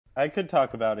I could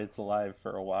talk about It's Alive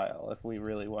for a while if we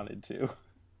really wanted to.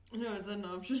 No, is that an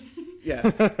option?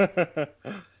 Yeah.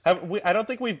 I don't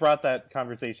think we brought that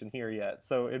conversation here yet,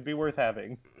 so it'd be worth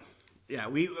having. Yeah,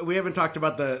 we haven't talked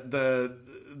about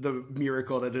the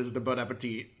miracle that is the Bon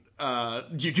Appetit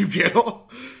YouTube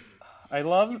channel. I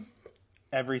love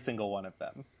every single one of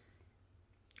them.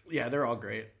 Yeah, they're all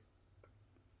great.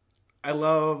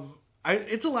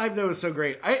 It's Alive though is so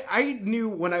great. I knew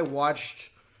when I watched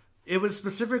it was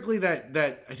specifically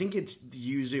that I think it's the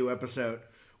Yuzu episode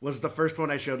was the first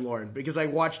one I showed Lauren because I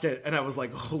watched it and I was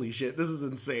like, holy shit, this is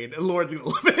insane. And Lauren's gonna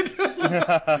love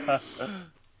it.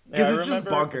 Because it's just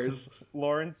bonkers.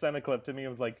 Lauren sent a clip to me and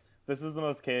was like, this is the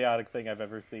most chaotic thing I've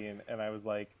ever seen. And I was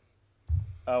like,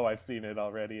 oh, I've seen it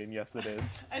already, and yes, it is.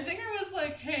 I think I was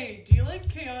like, hey, do you like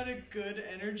chaotic good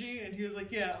energy? And he was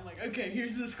like, yeah. I'm like, okay,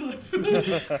 here's this clip.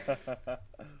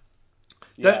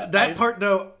 That part,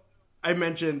 though, I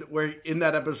mentioned where in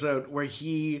that episode where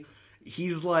he's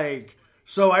like,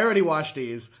 so I already watched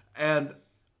these, and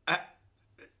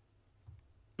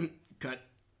cut.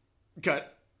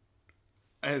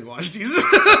 I didn't watch these.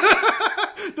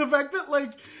 The fact that,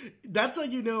 like, that's how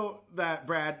you know that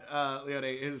Brad Leone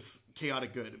is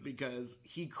chaotic good, because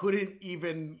he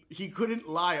couldn't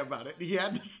lie about it. He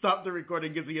had to stop the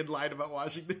recording because he had lied about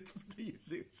watching the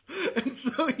Yuzus. And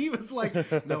so he was like,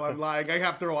 no, I'm lying. I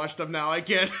have to watch them now. I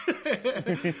can't.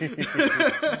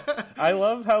 I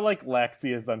love how, like, lax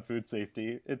he is on food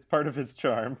safety. It's part of his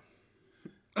charm.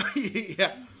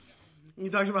 Yeah. He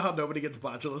talks about how nobody gets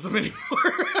botulism anymore.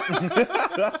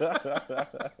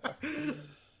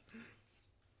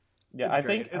 Yeah, it's I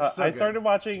great. think It's so I good. started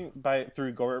watching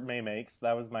through Gourmet Makes.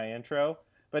 That was my intro.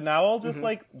 But now I'll just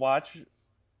like watch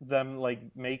them like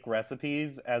make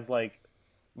recipes as like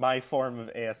my form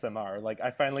of ASMR. Like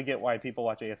I finally get why people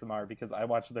watch ASMR because I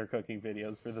watch their cooking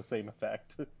videos for the same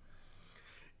effect.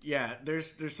 Yeah,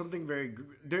 there's something very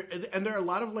there, and there are a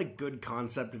lot of like good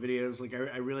concept videos. Like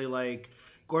I really like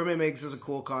Gourmet Makes is a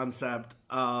cool concept.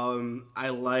 I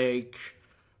like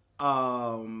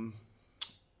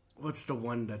what's the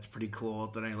one that's pretty cool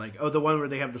that I like? Oh, the one where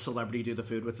they have the celebrity do the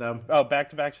food with them. Oh, Back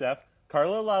to Back Chef.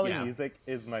 Carla Lally Yeah. Music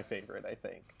is my favorite, I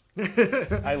think.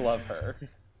 I love her.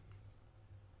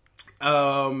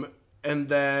 And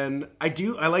then I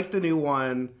like the new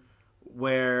one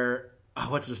where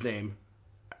what's his name?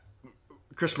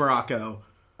 Chris Morocco.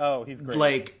 Oh, he's great.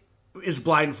 Like is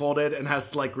blindfolded and has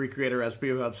to like recreate a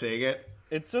recipe without saying it.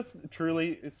 It's just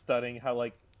truly stunning how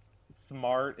like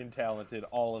smart and talented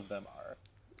all of them are.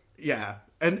 Yeah,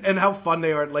 and how fun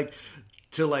they are, like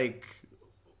to like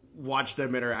watch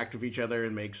them interact with each other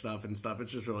and make stuff and stuff.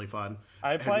 It's just really fun.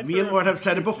 Me and Lauren have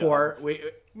said it before.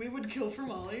 We would kill for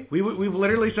Molly. We've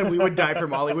literally said we would die for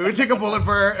Molly. We would take a bullet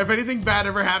for her if anything bad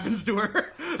ever happens to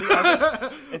her.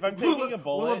 If I'm taking a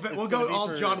bullet, we'll go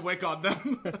all John Wick on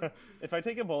them. If I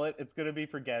take a bullet, it's going to be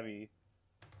for Gabby.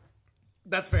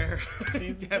 That's fair.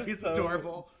 Gabby's so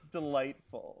adorable,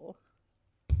 delightful.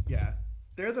 Yeah.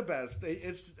 They're the best.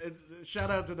 It's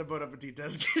shout out to the Bon Appetit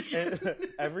test kitchen.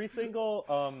 Every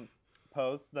single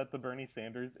post that the Bernie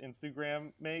Sanders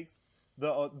Instagram makes,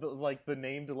 the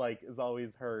named like is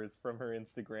always hers from her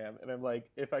Instagram, and I'm like,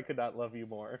 if I could not love you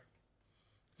more.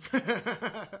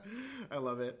 I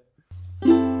love it.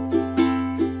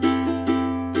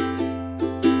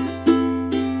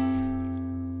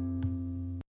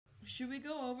 Should we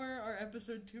go over our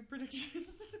episode 2 predictions?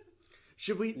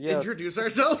 Should we introduce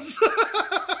ourselves?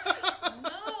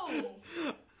 No!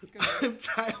 I'm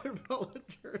Tyler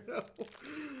Moliterno.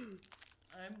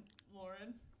 I'm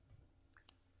Lauren.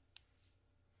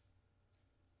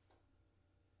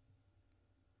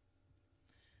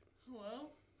 Hello?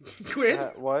 Quinn?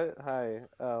 What? Hi.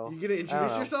 Oh. You gonna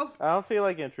introduce yourself? I don't feel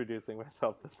like introducing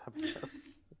myself this episode.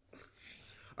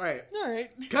 Alright.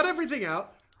 Alright. Cut everything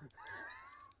out.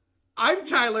 I'm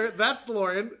Tyler. That's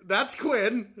Lauren. That's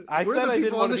Quinn. We're the I didn't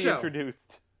people want on to the be show.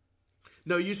 introduced.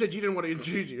 No, you said you didn't want to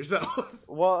introduce yourself.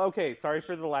 Well, okay. Sorry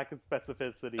for the lack of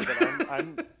specificity,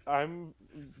 but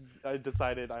I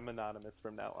decided I'm anonymous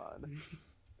from now on.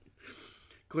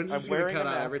 Quinn's just I'm gonna wearing cut a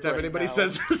out every mask time right anybody now.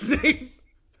 says his name.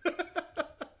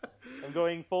 I'm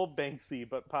going full Banksy,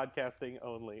 but podcasting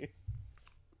only.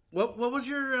 What was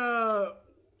your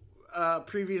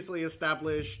previously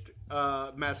established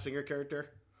Masked Singer character?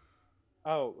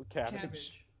 Oh,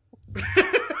 cabbage.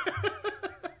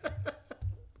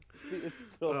 It's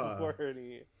still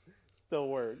wordy. Still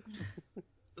works.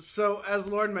 So, as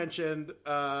Lauren mentioned,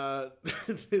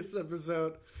 this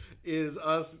episode is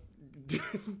us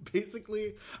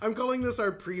basically. I'm calling this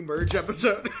our pre-merge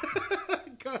episode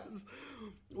because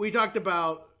we talked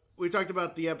about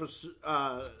the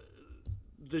episode,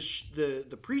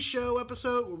 the pre-show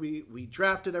episode where we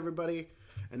drafted everybody,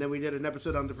 and then we did an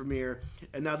episode on the premiere,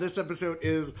 and now this episode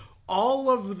is all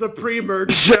of the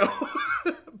pre-merge show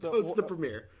post the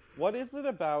premiere. What is it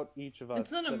about each of us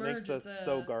It's not a that merge, makes us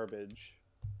so garbage?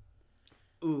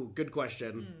 Ooh, good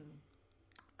question.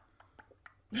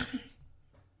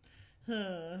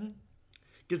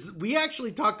 Because we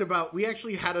actually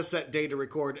had a set day to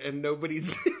record, and nobody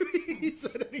said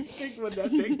anything when that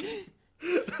thing came.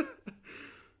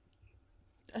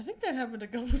 I think that happened a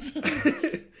couple of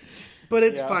times. But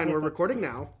it's fine. We're recording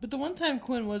now. But the one time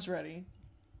Quinn was ready.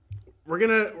 We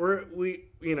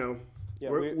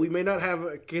may not have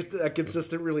a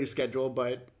consistent release schedule,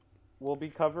 but we'll be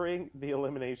covering the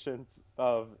eliminations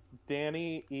of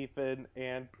Danny, Ethan,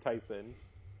 and Tyson.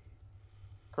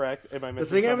 Correct? Am I missing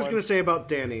the thing someone? I was going to say about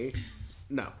Danny...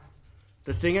 No.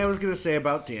 The thing I was going to say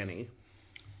about Danny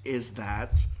is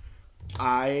that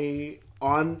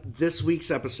on this week's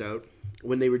episode,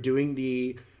 when they were doing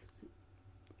the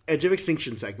Edge of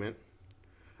Extinction segment,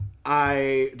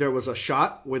 there was a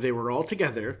shot where they were all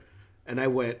together, and I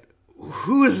went,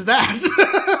 who is that?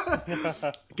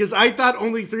 Because I thought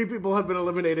only 3 people had been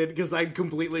eliminated because I'd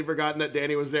completely forgotten that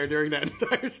Danny was there during that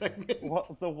entire segment.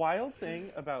 Well, the wild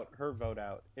thing about her vote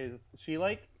out is she,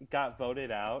 got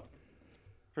voted out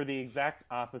for the exact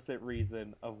opposite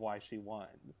reason of why she won.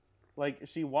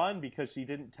 She won because she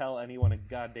didn't tell anyone a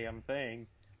goddamn thing,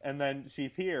 and then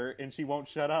she's here, and she won't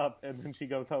shut up, and then she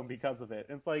goes home because of it.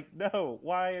 And it's no,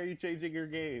 why are you changing your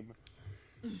game?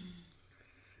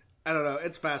 I don't know.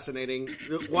 It's fascinating.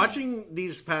 Watching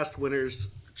these past winners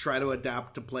try to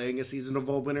adapt to playing a season of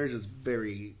All Winners is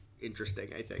very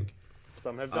interesting, I think.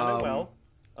 Some have done it well.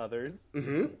 Others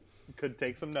could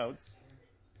take some notes.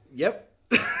 Yep.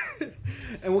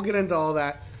 And we'll get into all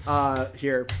that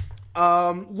here.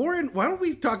 Lauren, why don't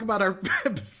we talk about our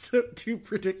episode 2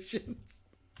 predictions?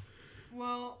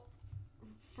 Well,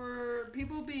 for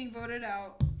people being voted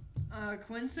out,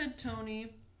 Quinn said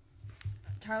Tony,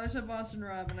 Tyler said Boston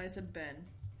Rob, and I said Ben.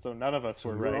 So none of us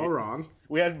were right. We're all wrong.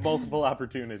 We had multiple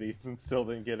opportunities and still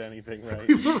didn't get anything right.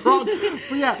 We were wrong.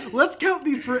 But yeah, let's count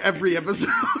these for every episode.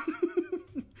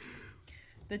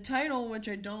 The title, which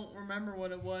I don't remember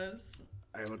what it was.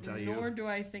 I will tell you. Nor do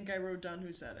I think I wrote down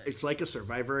who said it. It's like a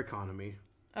Survivor economy.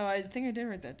 Oh, I think I did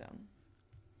write that down.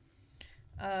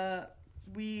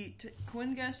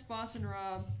 Quinn guessed Boston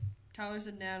Rob, Tyler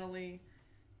said Natalie,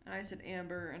 and I said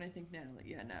Amber, and I think Natalie.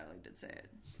 Yeah, Natalie did say it.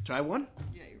 So I won?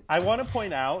 Yeah. I want to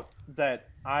point out that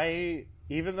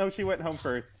even though she went home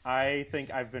first, I think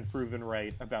I've been proven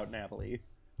right about Natalie.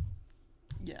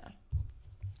 Yeah.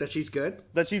 That she's good?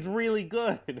 That she's really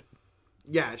good.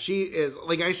 Yeah, she is.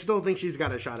 I still think she's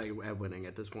got a shot at winning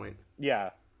at this point. Yeah.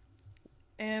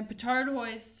 And Petard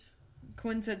Hoist,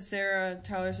 Quinn said Sarah,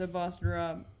 Tyler said Boston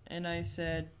Rob, and I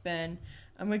said Ben.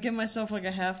 I'm going to give myself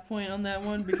a half point on that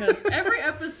one because every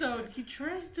episode he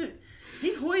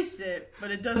hoists it,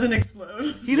 but it doesn't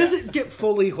explode. He doesn't get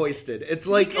fully hoisted. It's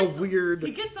a weird...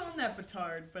 He gets on that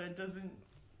petard, but it doesn't...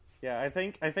 Yeah, I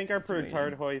think our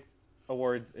Petard Hoist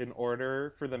awards in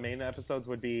order for the main episodes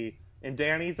would be, in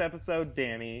Danny's episode,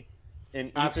 Danny.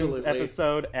 In Ethan's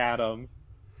episode, Adam.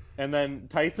 And then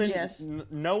Tyson, yes.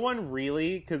 No one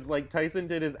really, because Tyson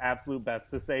did his absolute best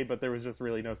to stay, but there was just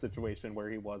really no situation where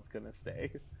he was going to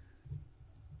stay.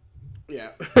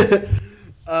 Yeah.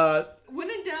 When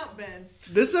in doubt, Ben.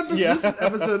 This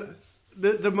episode,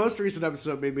 the most recent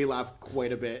episode made me laugh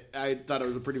quite a bit. I thought it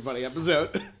was a pretty funny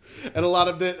episode. And a lot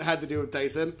of it had to do with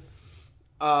Tyson.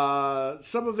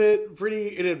 Some of it pretty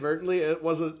inadvertently. It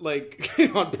wasn't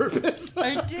on purpose.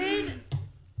 I did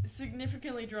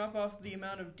significantly drop off the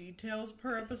amount of details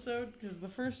per episode because the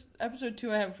first episode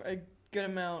 2 I have a good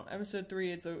amount. Episode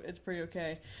 3 it's pretty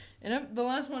okay, and the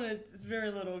last one it's very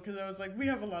little because I was we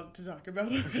have a lot to talk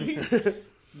about already.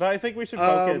 But I think we should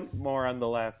focus more on the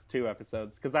last 2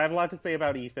 episodes because I have a lot to say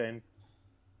about Ethan.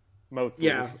 Mostly,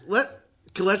 yeah.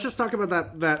 Let's just talk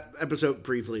about that episode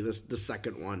briefly. The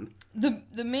second one.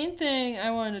 The main thing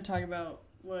I wanted to talk about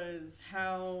was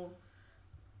how.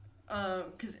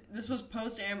 Because this was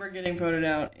post Amber getting voted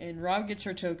out, and Rob gets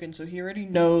her token, so he already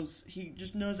knows. He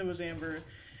just knows it was Amber,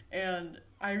 and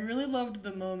I really loved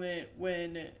the moment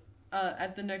when,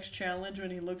 at the next challenge, when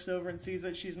he looks over and sees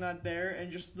that she's not there,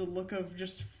 and just the look of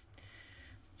just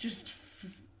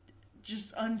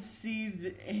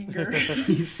unseethed anger.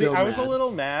 I was a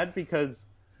little mad because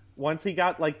once he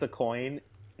got the coin,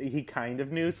 he kind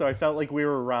of knew, so I felt like we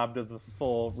were robbed of the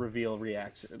full reveal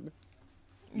reaction.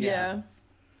 Yeah.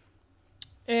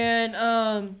 And,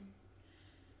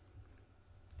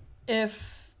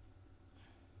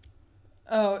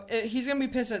 he's gonna be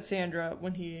pissed at Sandra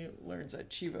when he learns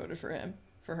that she voted for him.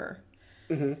 for her.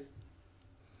 Mm-hmm.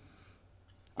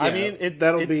 I mean,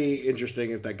 that'll be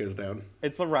interesting if that goes down.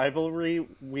 It's a rivalry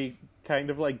we kind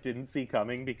of like didn't see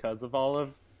coming because of all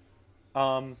of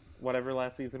whatever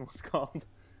last season was called,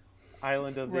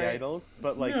 Island of the Idols.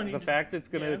 But like the fact it's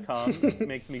gonna come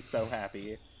makes me so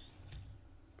happy.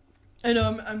 I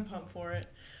know, I'm pumped for it.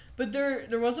 But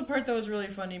there was a part that was really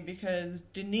funny because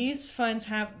Denise finds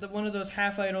one of those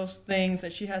half idols things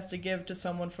that she has to give to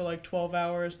someone for like 12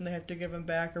 hours and they have to give them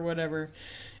back or whatever.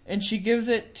 And she gives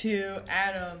it to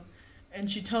Adam and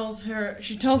she tells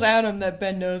Adam that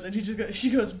Ben knows and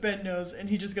she goes, Ben knows, and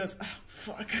he just goes, oh,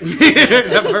 fuck.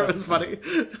 That part was funny.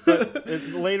 But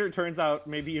later it turns out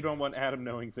maybe you don't want Adam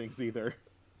knowing things either.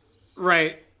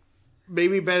 Right.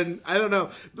 Maybe Ben, I don't know.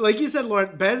 Like you said,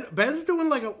 Lauren, Ben's doing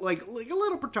like a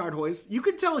little petard hoist. You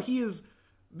can tell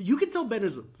Ben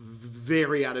is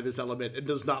very out of his element and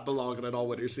does not belong in all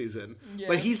winter season. Yeah.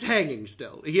 But he's hanging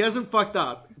still. He hasn't fucked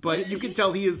up, but you can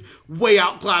tell he is way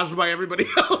outclassed by everybody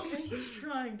else. And he's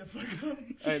trying to fuck up.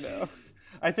 I know.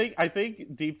 I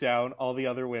think deep down, all the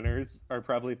other winners are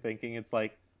probably thinking it's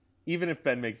like, even if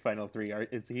Ben makes Final 3,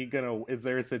 is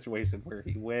there a situation where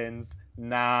he wins?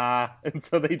 Nah. And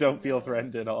so they don't feel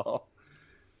threatened at all.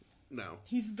 No.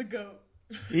 He's the GOAT.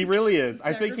 He really is.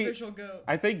 Sacrificial goat.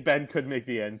 I think Ben could make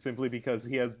the end simply because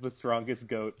he has the strongest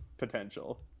GOAT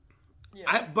potential.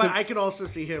 Yeah. But I could also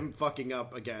see him fucking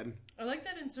up again. I like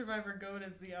that in Survivor, GOAT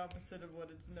is the opposite of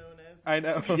what it's known as. I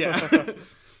know. Yeah.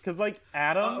 Because like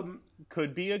Adam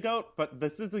could be a GOAT, but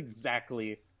this is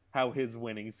exactly how his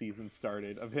winning season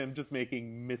started, of him just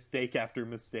making mistake after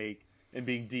mistake and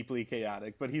being deeply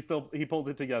chaotic. But he pulled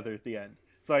it together at the end.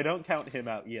 So I don't count him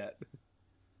out yet.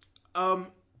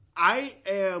 I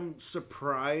am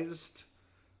surprised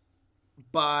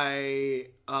by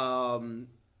how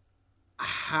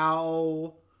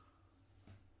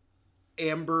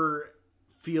Amber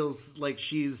feels like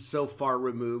she's so far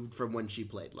removed from when she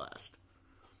played last.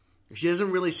 She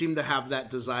doesn't really seem to have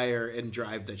that desire and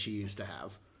drive that she used to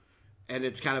have. And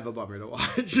it's kind of a bummer to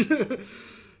watch.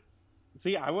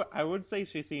 See, I would say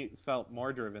she felt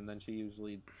more driven than she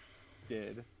usually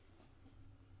did.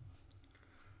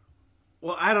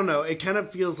 Well, I don't know. It kind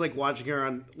of feels like watching her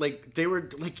on, like, they were,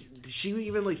 like, she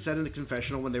even, like, said in the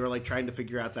confessional when they were, like, trying to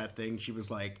figure out that thing, she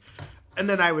was like, and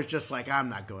then I was just like, I'm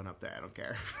not going up there. I don't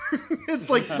care. It's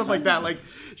like stuff like that. Like,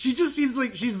 she just seems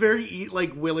like she's very,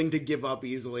 like, willing to give up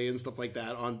easily and stuff like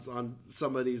that on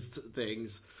some of these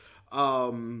things.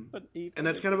 And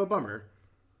that's kind of a bummer.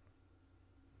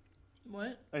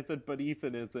 What? I said, but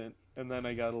Ethan isn't. And then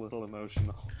I got a little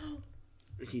emotional.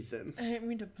 Ethan. I didn't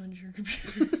mean to punch your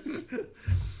computer.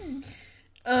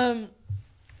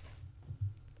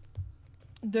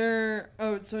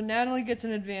 So Natalie gets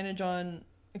an advantage on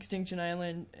Extinction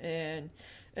Island, and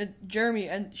Jeremy,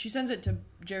 and she sends it to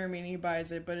Jeremy and he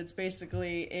buys it, but it's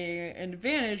basically an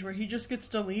advantage where he just gets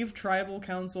to leave tribal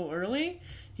council early.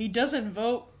 He doesn't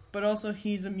vote, but also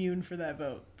he's immune for that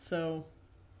vote. So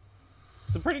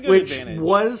it's a pretty good advantage. Which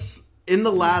was, in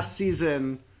the last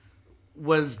season,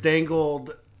 was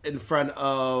dangled in front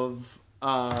of,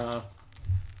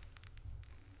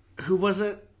 who was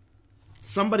it?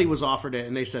 Somebody was offered it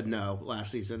and they said no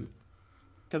last season.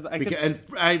 And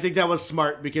I think that was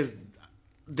smart because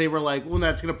they were like, well,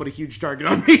 that's going to put a huge target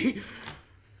on me.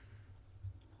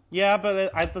 Yeah,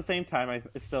 but at the same time, I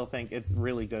still think it's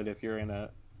really good if you're in a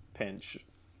pinch.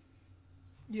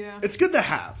 Yeah. It's good to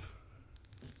have.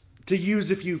 To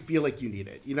use if you feel like you need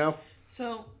it, you know?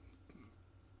 So,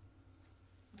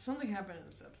 something happened in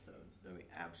this episode that we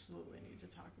absolutely need to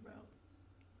talk about.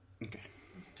 Okay.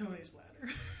 It's Tony's ladder.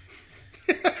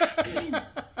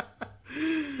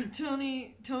 So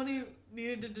Tony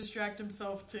needed to distract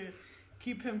himself to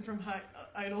keep him from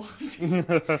idol hunting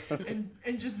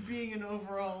and just being an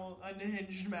overall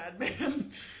unhinged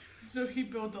madman. So he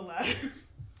built a ladder.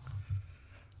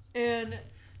 And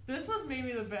this was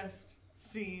maybe the best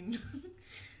scene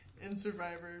in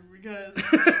Survivor because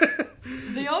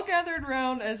they all gathered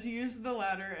around as he used the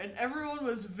ladder and everyone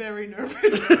was very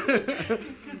nervous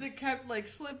because it kept like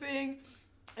slipping.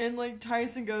 And, like,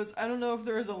 Tyson goes, I don't know if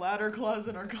there is a ladder clause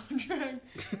in our contract.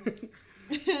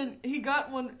 And he got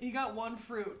one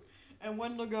fruit. And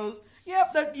Wendell goes,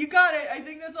 yep, you got it. I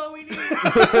think that's all we need.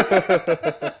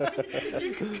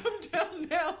 You can come down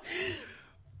now.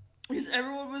 Because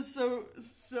everyone was so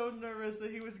nervous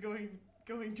that he was going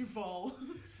to fall.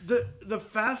 The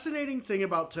fascinating thing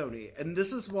about Tony, and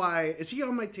this is why... Is he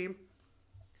on my team?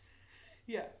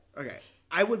 Yeah. Okay.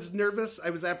 I was nervous. I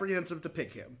was apprehensive to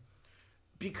pick him.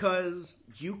 Because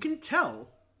you can tell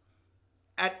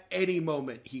at any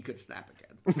moment he could snap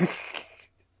again.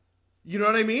 You know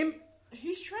what I mean?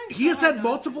 He's trying. He has had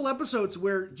multiple episodes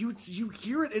where you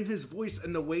hear it in his voice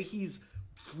and the way he's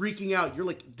freaking out. You're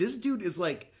like, this dude is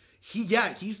like,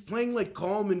 he's playing like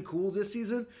calm and cool this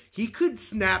season. He could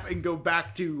snap and go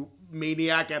back to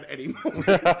maniac at any moment.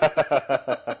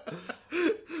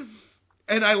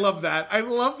 And I love that. I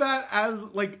love that as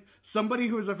like somebody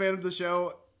who is a fan of the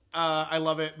show. I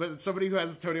love it, but somebody who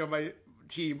has Tony on my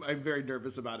team, I'm very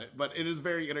nervous about it. But it is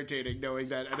very entertaining knowing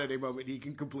that at any moment he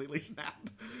can completely snap.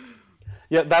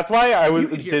 Yeah, that's why I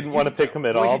didn't want to pick him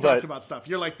at all. He talks about stuff.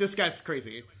 You're like, this guy's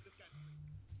crazy.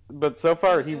 But so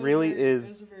far, he really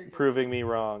is proving me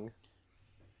wrong.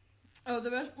 Oh,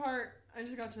 the best part, I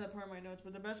just got to that part of my notes,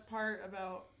 but the best part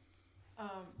about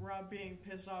Rob being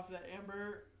pissed off that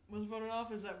Amber was voted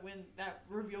off is that when that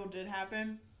reveal did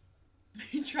happen,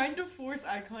 he tried to force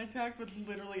eye contact with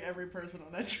literally every person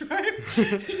on that tribe.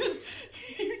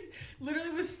 He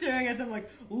literally was staring at them like,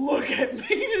 look at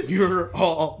me. You're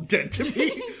all dead to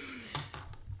me.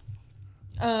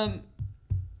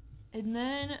 And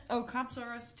then, Cops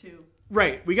R Us 2.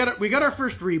 Right. We got our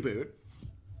first reboot,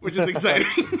 which is exciting.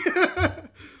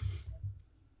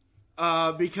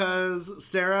 Because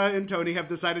Sarah and Tony have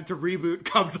decided to reboot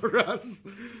Cops R Us.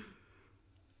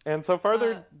 And so far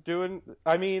they're doing,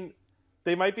 I mean,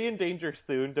 they might be in danger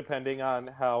soon, depending on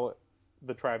how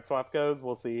the tribe swap goes.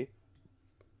 We'll see.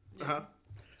 Uh-huh.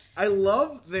 I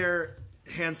love their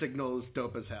hand signals,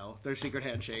 dope as hell. Their secret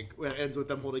handshake, when it ends with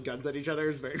them holding guns at each other,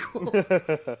 is very cool.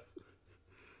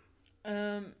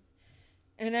 And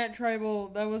at Tribal,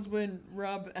 that was when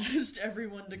Rob asked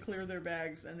everyone to clear their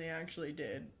bags, and they actually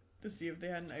did, to see if they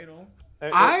had an idol.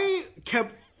 I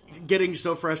kept getting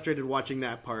so frustrated watching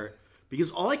that part,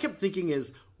 because all I kept thinking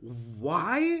is,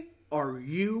 why are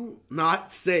you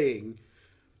not saying,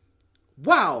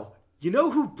 wow, you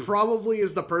know who probably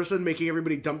is the person making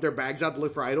everybody dump their bags out to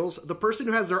look for idols? The person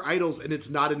who has their idols and it's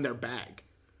not in their bag.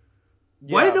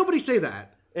 Yeah. Why did nobody say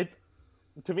that?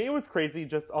 To me, it was crazy.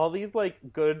 Just all these like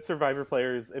good Survivor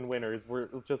players and winners were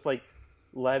just like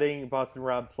letting Boston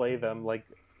Rob play them like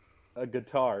a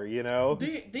guitar, you know?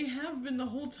 They have been the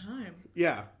whole time.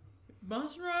 Yeah.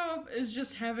 Boston Rob is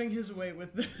just having his way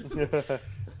with them.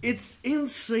 It's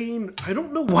insane. I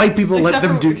don't know why people let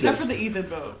them do this. Except for the Ethan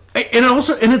vote.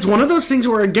 And it's one of those things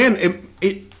where, again,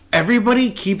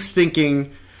 everybody keeps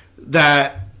thinking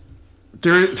that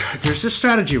there's this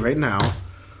strategy right now,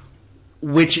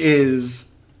 which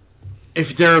is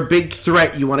if they're a big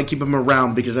threat, you want to keep them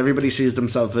around because everybody sees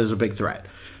themselves as a big threat.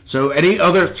 So any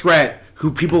other threat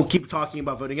who people keep talking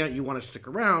about voting out, you want to stick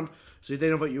around so they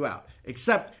don't vote you out.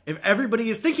 Except if everybody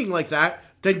is thinking like that,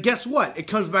 then guess what? It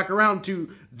comes back around to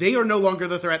they are no longer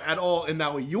the threat at all, and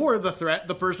now you're the threat,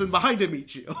 the person behind him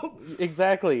eats you.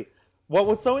 Exactly. What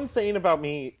was so insane about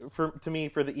for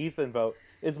the Ethan vote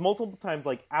is multiple times,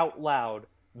 like out loud,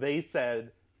 they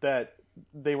said that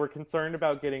they were concerned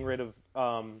about getting rid of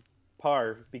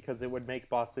Parv because it would make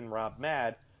Boston Rob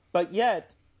mad, but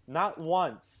yet not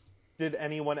once did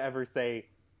anyone ever say,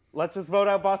 "Let's just vote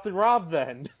out Boston Rob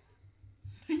then."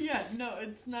 Yeah, no,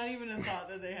 it's not even a thought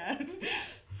that they had.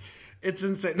 It's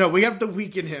insane. No, we have to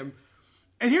weaken him.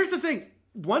 And here's the thing.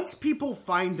 Once people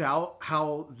find out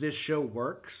how this show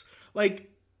works,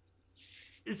 like,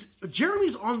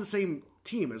 Jeremy's on the same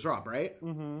team as Rob, right?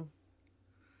 Mm-hmm.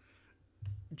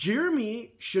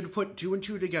 Jeremy should put 2 and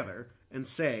 2 together and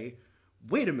say,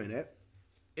 wait a minute,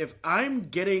 if I'm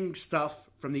getting stuff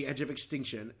from the edge of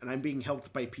extinction and I'm being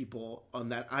helped by people on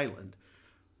that island,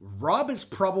 Rob is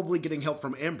probably getting help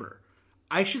from Amber.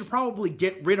 I should probably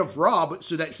get rid of Rob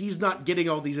so that he's not getting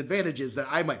all these advantages that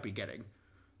I might be getting.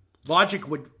 Logic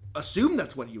would assume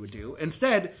that's what you would do.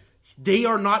 Instead, they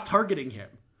are not targeting him.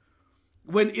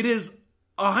 When it is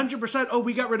 100%, oh,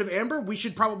 we got rid of Amber, we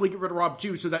should probably get rid of Rob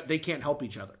too so that they can't help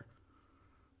each other.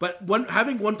 But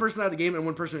having one person out of the game and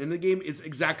one person in the game is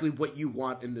exactly what you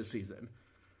want in this season.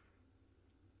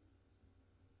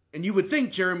 And you would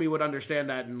think Jeremy would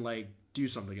understand that and, like, do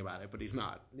something about it, but he's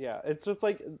not. Yeah, it's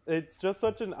just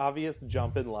such an obvious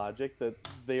jump in logic that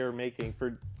they are making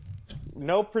for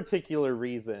no particular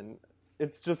reason.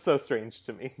 It's just so strange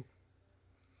to me.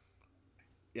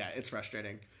 Yeah, it's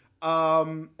frustrating.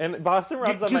 And Boston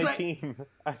Rob's on my team.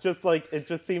 It just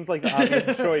seems like the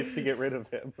obvious choice to get rid of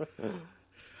him.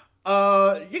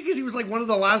 Because he was like one of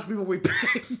the last people we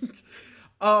picked.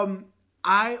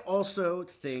 I also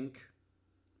think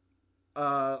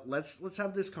let's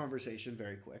have this conversation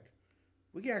very quick.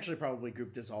 We can actually probably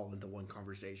group this all into one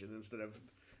conversation instead of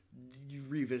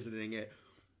revisiting it.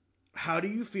 How do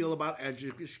you feel about Edge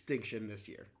of Extinction this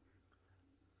year?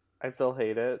 I still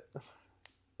hate it.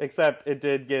 Except it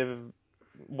did give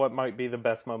what might be the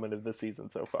best moment of the season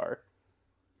so far.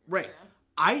 Right.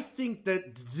 I think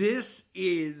that this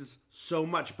is so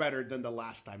much better than the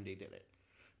last time they did it.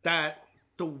 That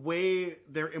the way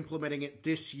they're implementing it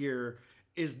this year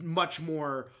is much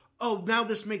more, oh, now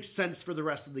this makes sense for the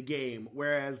rest of the game.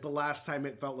 Whereas the last time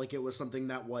it felt like it was something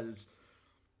that was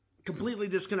completely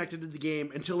disconnected to the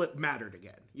game until it mattered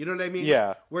again. You know what I mean?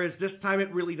 Yeah. Whereas this time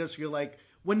it really does feel like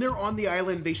when they're on the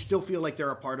island, they still feel like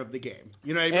they're a part of the game.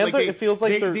 You know what I mean? And Like it feels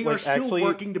like they are still actually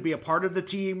working to be a part of the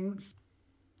teams.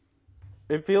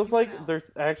 It feels like they're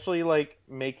actually like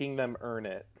making them earn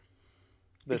it.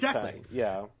 This Exactly. time.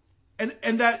 Yeah.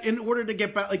 And that in order to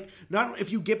get back, like, not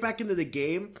if you get back into the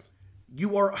game,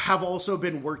 you have also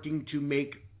been working to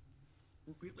make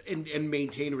and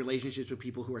maintain relationships with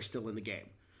people who are still in the game.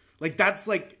 Like, that's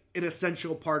like an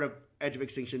essential part of Edge of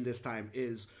Extinction this time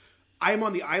is I'm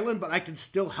on the island, but I can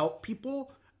still help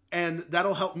people, and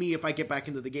that'll help me if I get back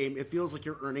into the game. It feels like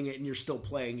you're earning it and you're still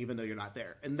playing even though you're not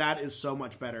there. And that is so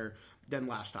much better than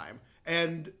last time.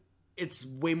 And it's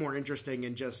way more interesting,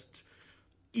 and just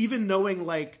even knowing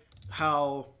like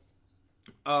how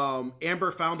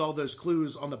Amber found all those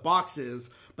clues on the boxes,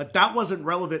 but that wasn't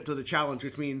relevant to the challenge,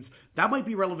 which means that might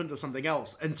be relevant to something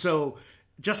else. And so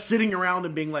just sitting around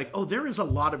and being like, oh, there is a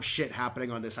lot of shit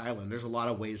happening on this island. There's a lot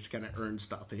of ways to kind of earn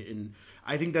stuff. And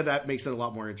I think that makes it a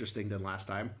lot more interesting than last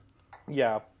time.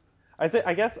 Yeah.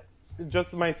 I guess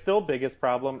just my still biggest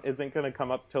problem isn't going to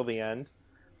come up till the end.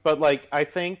 But, like, I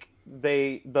think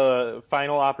the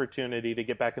final opportunity to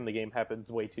get back in the game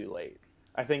happens way too late.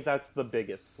 I think that's the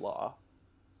biggest flaw.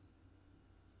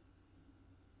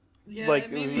 Yeah, like,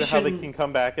 maybe how they can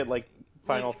come back at, like,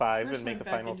 Final like, 5 Chris and make went a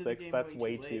back Final into the 6. game That's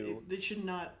way late. too They should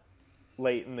not.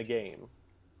 late in the game.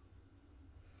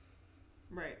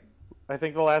 Right. I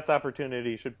think the last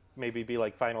opportunity should maybe be,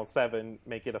 like, Final 7,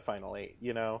 make it a Final 8,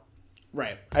 you know?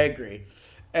 Right. I agree.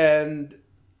 And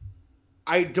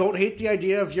I don't hate the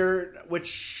idea of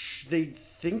which they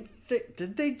think that,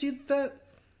 did they do that?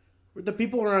 The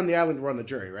people around the island were on the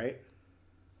jury, right?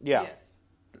 Yeah. Yes.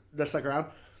 That stuck around?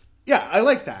 Yeah, I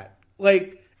like that.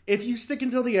 Like, if you stick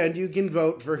until the end, you can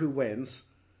vote for who wins.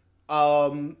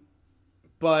 But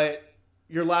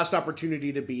your last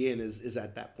opportunity to be in is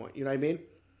at that point. You know what I mean?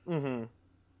 Mm-hmm.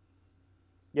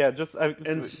 Yeah, just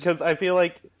because I feel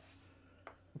like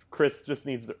Chris just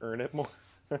needs to earn it more.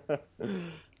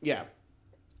 Yeah.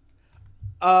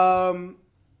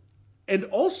 And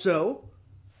also,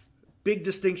 big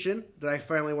distinction that I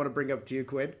finally want to bring up to you,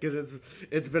 Quinn, because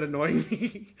it's been annoying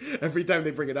me every time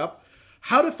they bring it up.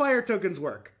 How do fire tokens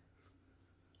work,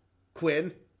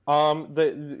 Quinn?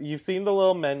 You've seen the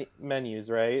little menus,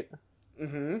 right?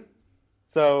 Mm-hmm.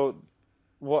 So,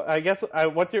 well, I guess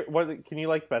can you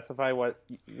like specify what?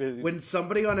 When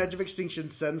somebody on Edge of Extinction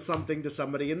sends something to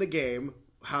somebody in the game,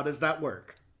 how does that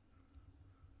work?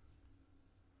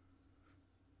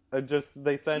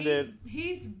 They send it.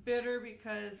 He's bitter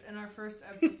because in our first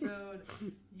episode,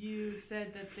 you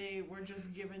said that they were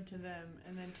just given to them,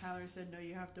 and then Tyler said, "No,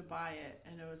 you have to buy it,"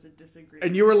 and it was a disagreement.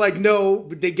 And you were like, "No,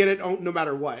 they get it no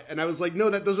matter what." And I was like, "No,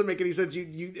 that doesn't make any sense.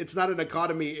 It's not an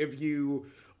economy if you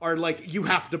are like, you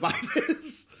have to buy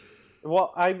this."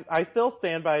 Well, I still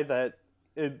stand by that.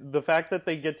 The fact that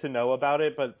they get to know about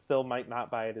it, but still might not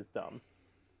buy it, is dumb.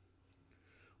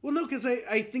 Well, no, because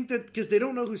I think that because they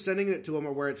don't know who's sending it to them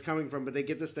or where it's coming from, but they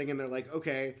get this thing and they're like,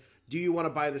 okay, do you want to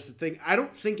buy this thing? I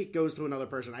don't think it goes to another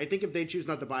person. I think if they choose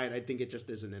not to buy it, I think it just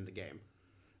isn't in the game.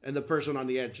 And the person on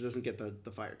the edge doesn't get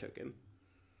the fire token.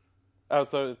 Oh,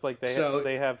 so it's like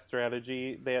they have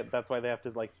strategy. That's why they have to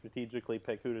like strategically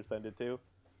pick who to send it to.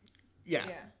 Yeah.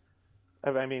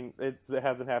 I mean, it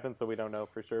hasn't happened, so we don't know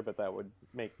for sure, but that would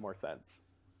make more sense.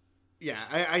 Yeah,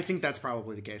 I think that's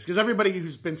probably the case because everybody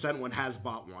who's been sent one has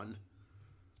bought one.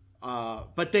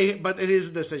 But it is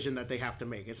a decision that they have to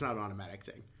make. It's not an automatic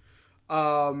thing.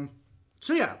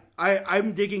 So yeah,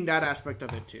 I'm digging that aspect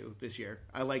of it too this year.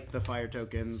 I like the fire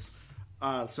tokens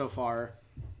so far.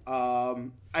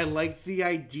 I like the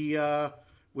idea,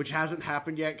 which hasn't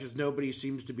happened yet because nobody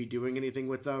seems to be doing anything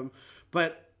with them.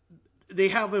 But they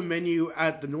have a menu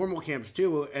at the normal camps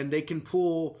too, and they can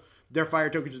pull their fire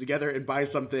tokens together and buy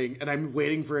something, and I'm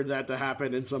waiting for that to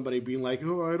happen and somebody being like,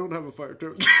 oh, I don't have a fire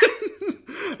token.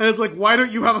 And it's like, why don't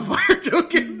you have a fire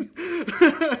token?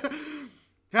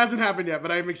 Hasn't happened yet, but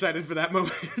I'm excited for that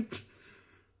moment.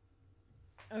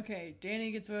 Okay, Danny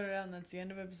gets voted out, and that's the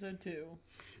end of episode 2.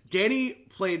 Danny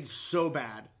played so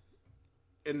bad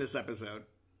in this episode.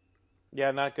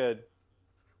 Yeah, not good.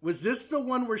 Was this the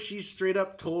one where she straight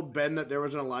up told Ben that there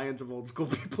was an alliance of old school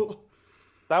people?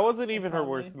 That wasn't even her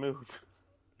worst move.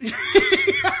 That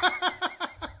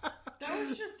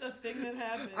was just a thing that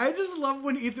happened. I just love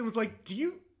when Ethan was like, do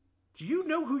you do you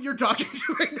know who you're talking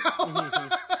to right now?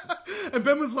 And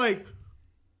Ben was like,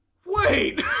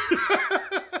 wait.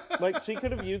 Like, she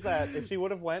could have used that if she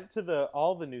would have went to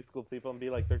all the new school people and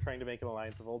be like, they're trying to make an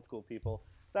alliance of old school people.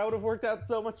 That would have worked out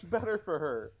so much better for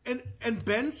her. And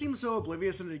Ben seems so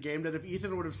oblivious in the game that if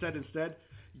Ethan would have said instead,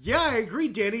 yeah, I agree,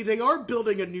 Danny, they are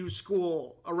building a new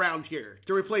school around here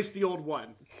to replace the old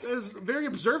one. It's very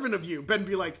observant of you. Ben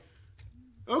be like,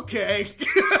 okay.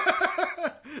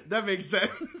 That makes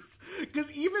sense.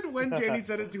 Because even when Danny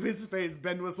said it to his face,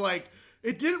 Ben was like,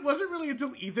 wasn't really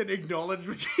until Ethan acknowledged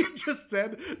what she had just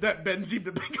said that Ben seemed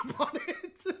to pick up on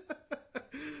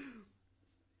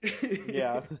it.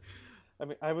 Yeah. I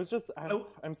mean, I'm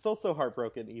still so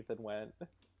heartbroken Ethan went.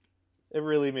 It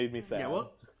really made me sad. Yeah,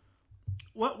 well,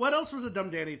 what else was a dumb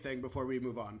Danny thing before we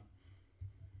move on?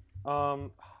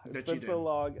 It's been so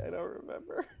long, I don't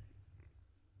remember.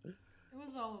 It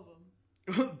was all of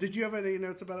them. Did you have any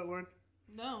notes about it, Lauren?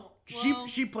 No. Well,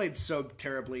 she played so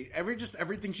terribly.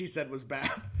 Everything she said was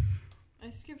bad. I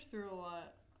skipped through a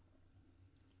lot.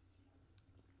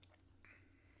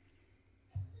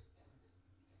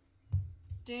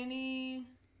 Danny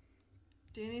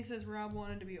says Rob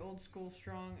wanted to be old school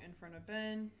strong in front of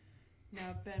Ben.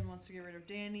 Now Ben wants to get rid of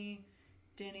Danny.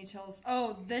 Danny tells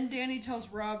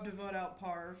Rob to vote out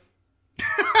Parv.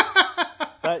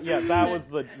 That was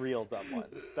the real dumb one.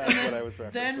 That's what I was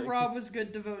referencing. Then Rob was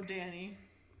good to vote Danny.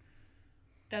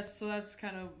 That's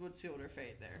kind of what sealed her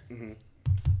fate there. Mm-hmm.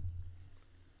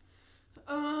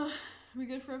 We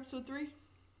good for episode 3?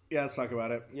 Yeah, let's talk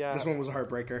about it. Yeah. This one was a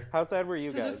heartbreaker. How sad were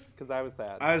you guys? Because I was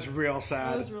sad. I was real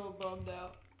sad. I was real bummed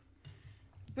out.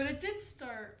 But it did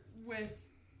start with,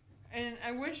 and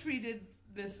I wish we did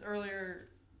this earlier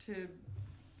to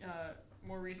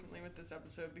more recently with this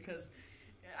episode, because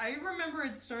I remember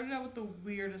it started out with the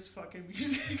weirdest fucking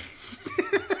music.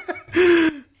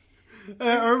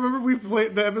 I remember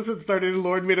the episode started and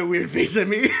Lauren made a weird face at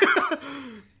me.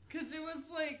 Because it was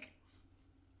like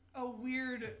a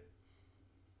weird...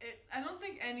 I don't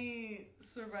think any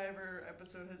Survivor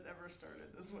episode has ever started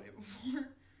this way before.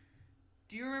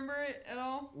 Do you remember it at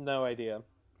all? No idea.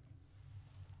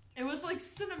 It was like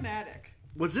cinematic.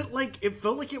 Was it like... It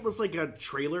felt like it was like a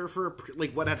trailer for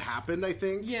like what had happened, I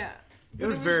think. Yeah. It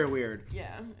was very weird.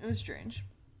 Yeah, it was strange.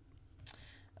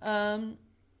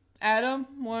 Adam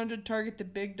wanted to target the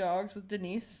big dogs with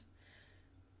Denise.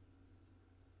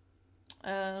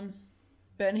 Ben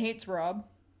hates Rob.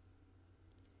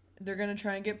 They're going to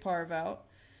try and get Parv out.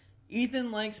 Ethan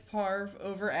likes Parv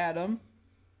over Adam.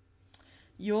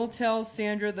 Yul tells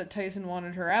Sandra that Tyson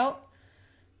wanted her out.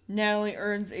 Natalie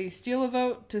earns a steal a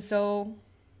vote to sell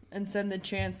and send the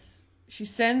chance. She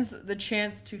sends the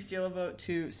chance to steal a vote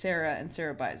to Sarah, and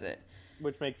Sarah buys it.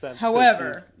 Which makes sense.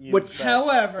 However,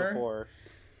 before.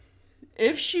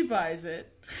 If she buys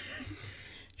it,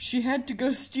 she had to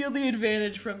go steal the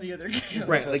advantage from the other camp.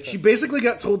 Right, like she basically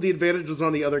got told the advantage was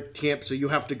on the other camp, so you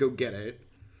have to go get it.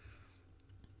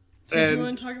 So do you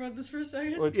want to talk about this for a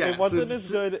second? It wasn't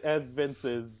as good as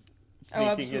Vince's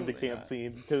sneaking into camp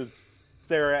scene, because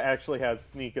Sarah actually has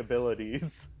sneak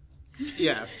abilities.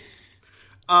 Yeah.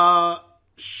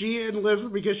 She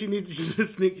enlisted because she needed to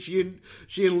sneak.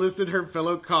 She enlisted her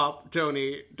fellow cop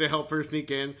Tony to help her sneak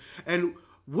in. And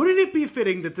wouldn't it be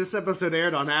fitting that this episode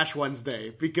aired on Ash Wednesday,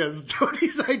 because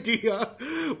Tony's idea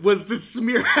was to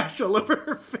smear ash all over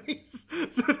her face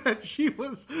so that she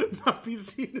was not be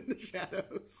seen in the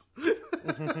shadows.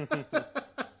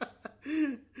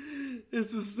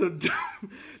 This was so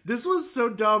dumb. This was so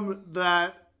dumb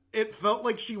that it felt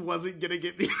like she wasn't gonna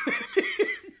get the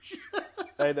advantage.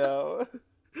 I know.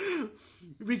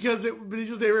 Because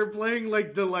they were playing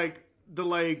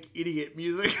the idiot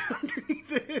music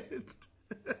underneath it.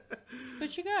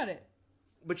 But she got it.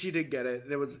 But she did get it.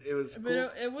 It was But cool.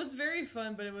 it was very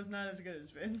fun, but it was not as good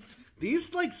as Vince.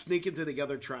 These sneak into the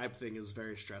other tribe thing is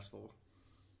very stressful.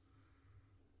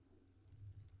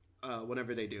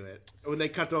 Whenever they do it. When they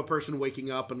cut to a person waking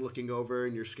up and looking over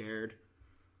and you're scared.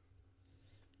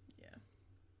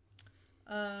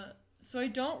 Yeah. So I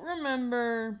don't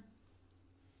remember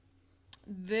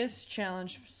this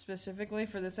challenge specifically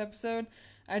for this episode.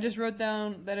 I just wrote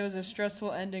down that it was a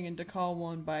stressful ending and Dakal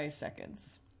won by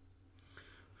seconds.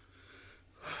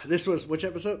 This was which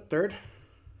episode? 3rd?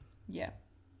 Yeah.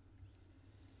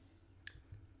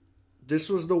 This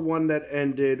was the one that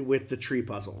ended with the tree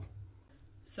puzzle.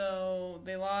 So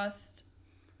they lost.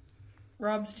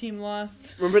 Rob's team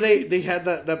lost. Remember they had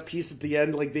that piece at the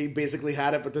end, like they basically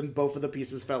had it, but then both of the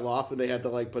pieces fell off and they had to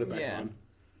put it back on.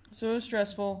 So it was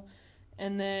stressful.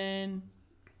 And then,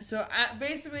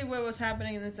 basically what was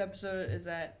happening in this episode is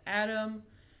that Adam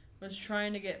was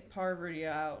trying to get Parvati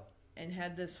out and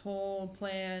had this whole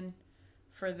plan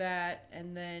for that,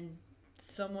 and then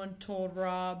someone told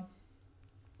Rob,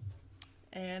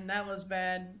 and that was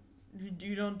bad.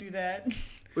 You don't do that.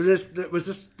 Was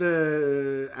this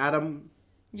the Adam?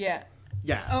 Yeah.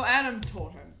 Yeah. Oh, Adam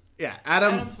told him. Yeah,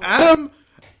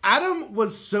 Adam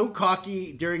was so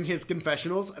cocky during his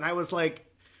confessionals, and I was like,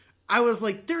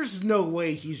 there's no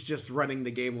way he's just running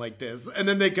the game like this. And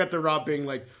then they got to Rob being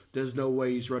like, there's no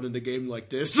way he's running the game like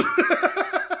this.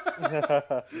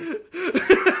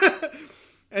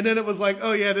 And then it was like,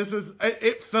 oh yeah,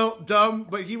 it felt dumb,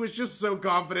 but he was just so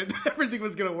confident that everything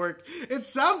was going to work. It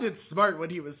sounded smart when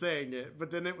he was saying it, but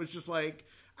then it was just like,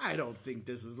 I don't think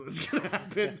this is what's going to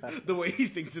happen the way he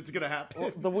thinks it's going to happen.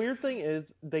 Well, the weird thing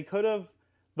is, they could have...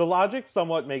 The logic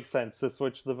somewhat makes sense to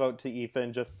switch the vote to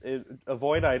Ethan. Just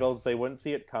avoid idols. They wouldn't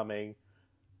see it coming.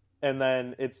 And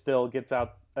then it still gets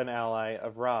out an ally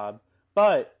of Rob.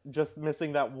 But just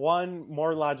missing that one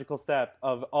more logical step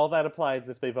of all that applies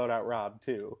if they vote out Rob,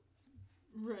 too.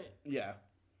 Right. Yeah.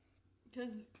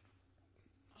 Because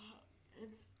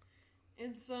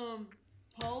it's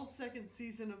Paul's second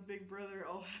season of Big Brother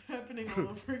all happening all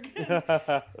over again.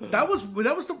 That was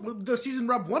the season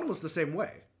Rob won was the same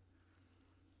way.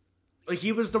 Like,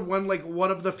 he was the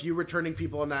one of the few returning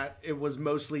people in that it was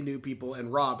mostly new people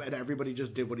and Rob, and everybody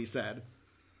just did what he said.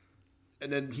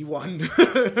 And then he won.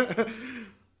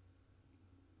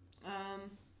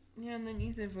 Yeah, and then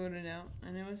Ethan voted out,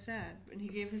 and it was sad. And he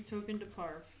gave his token to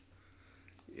Parv.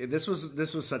 Yeah, this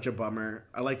was such a bummer.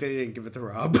 I like that he didn't give it to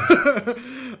Rob.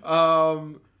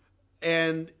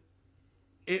 And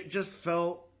it just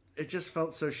felt so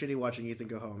shitty watching Ethan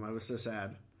go home. I was so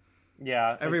sad.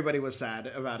 Yeah. Everybody was sad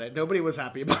about it. Nobody was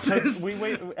happy about this. We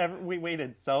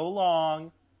waited so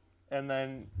long, and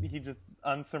then he just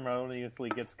unceremoniously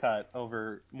gets cut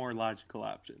over more logical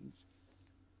options.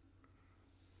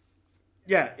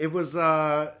 Yeah, it was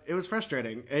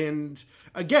frustrating. And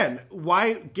again,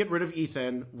 why get rid of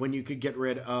Ethan when you could get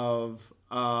rid of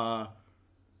Rob?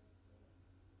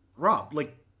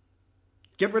 Like,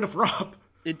 get rid of Rob.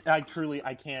 I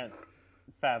can't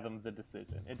fathom the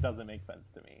decision. It doesn't make sense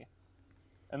to me.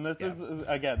 And this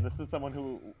is someone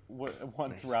who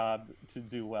wants Rob to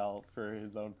do well for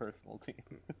his own personal team.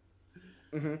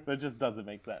 Mm-hmm. But it just doesn't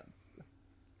make sense.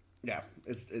 Yeah,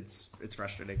 it's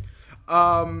frustrating.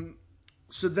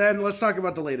 So then let's talk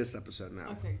about the latest episode now.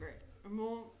 Okay, great. And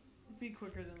we'll be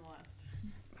quicker than the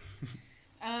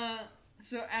last.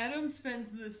 So Adam spends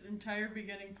this entire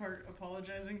beginning part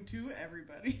apologizing to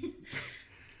everybody.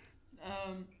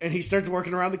 And he starts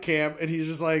working around the camp, and he's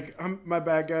just like, my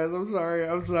bad, guys. I'm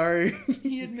sorry.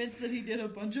 He admits that he did a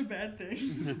bunch of bad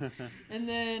things. And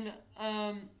then,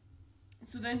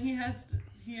 so then he has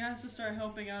to start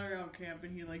helping out around camp,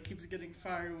 and he, like, keeps getting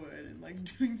firewood and,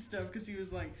 like, doing stuff, because he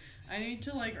was like, I need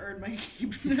to, like, earn my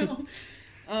keep now.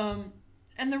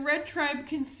 And the Red Tribe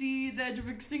can see the edge of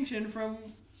extinction from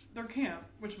their camp,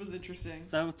 which was interesting.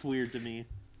 That was weird to me.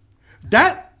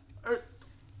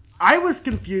 I was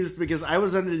confused because I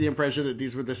was under the impression that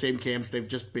these were the same camps they've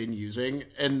just been using,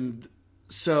 and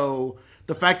so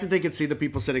the fact that they could see the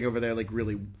people sitting over there, like,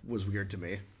 really was weird to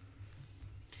me.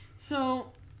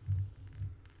 So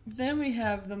then we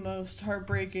have the most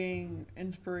heartbreaking,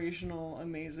 inspirational,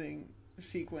 amazing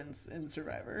sequence in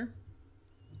Survivor.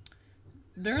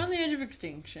 They're on the edge of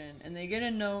extinction, and they get a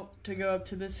note to go up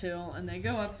to this hill, and they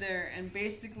go up there, and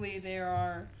basically there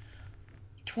are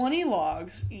 20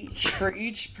 logs each for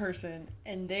each person,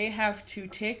 and they have to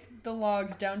take the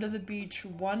logs down to the beach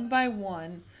one by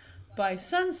one by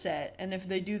sunset, and if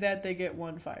they do that, they get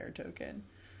one fire token.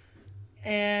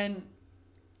 And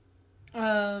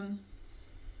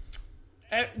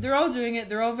they're all doing it.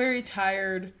 They're all very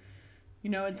tired. You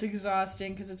know, it's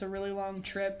exhausting because it's a really long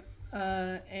trip.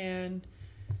 And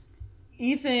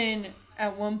Ethan,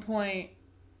 at one point,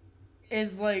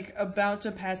 is, like, about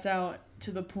to pass out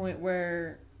to the point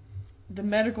where the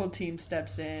medical team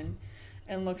steps in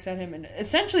and looks at him and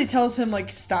essentially tells him,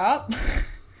 like, stop.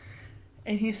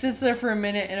 And he sits there for a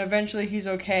minute, and eventually he's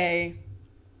okay.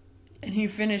 And he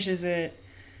finishes it.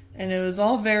 And it was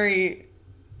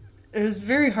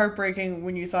very heartbreaking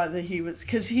when you thought that he was...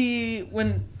 Because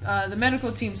when the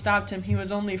medical team stopped him, he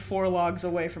was only 4 logs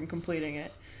away from completing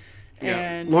it. Yeah.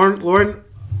 And Lauren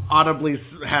audibly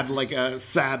had, like, a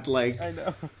sad, like, I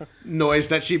know. noise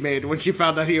that she made when she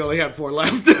found out he only had 4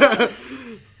 left.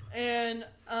 And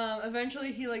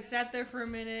eventually he, like, sat there for a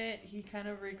minute. He kind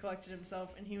of recollected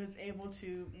himself, and he was able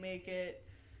to make it.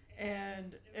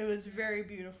 And it was very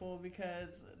beautiful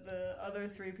because the other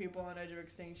 3 people on Edge of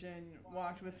Extinction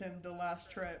walked with him the last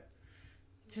trip.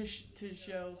 to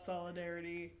show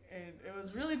solidarity, and it was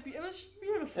beautiful.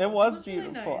 It was really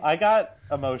beautiful. nice. I got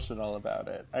emotional about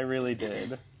it. I really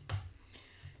did.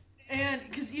 And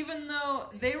because even though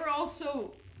they were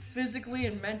also physically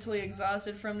and mentally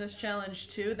exhausted from this challenge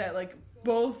too, that like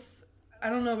both, I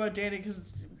don't know about Danny because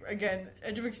again,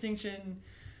 Edge of Extinction,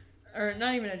 or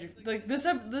not even Edge of, like this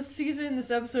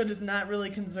episode is not really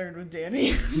concerned with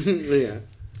Danny. Yeah.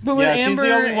 But with she's Amber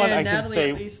the only one and I can Natalie, say...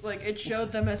 at least, like, it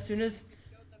showed them as soon as...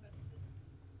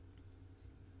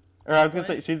 Or I was going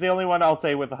to say, she's the only one I'll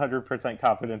say with 100%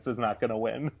 confidence is not going to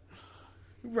win.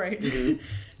 Right. Mm-hmm.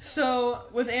 So,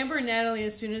 with Amber and Natalie,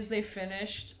 as soon as they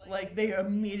finished, like, they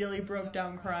immediately broke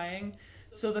down crying.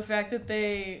 So the fact that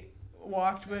they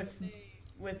walked with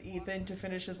Ethan to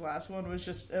finish his last one was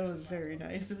just, it was very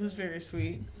nice. It was very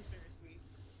sweet.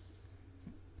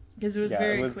 Because it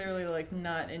was clearly, like,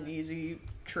 not an easy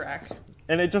track.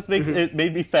 And it just it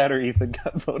made me sadder Ethan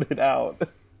got voted out.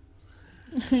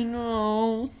 I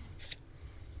know.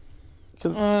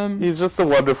 Because he's just a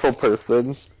wonderful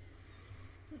person.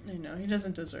 I know, he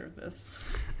doesn't deserve this.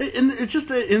 And it's just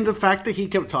in the fact that he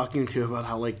kept talking to about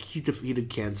how, like, he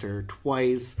defeated cancer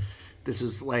twice. This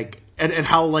is, like... And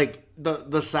how, like,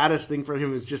 the saddest thing for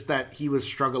him is just that he was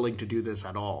struggling to do this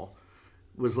at all.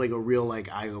 Was, like, a real,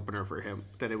 like, eye-opener for him.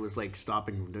 That it was, like,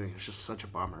 stopping him from doing it. It's just such a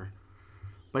bummer.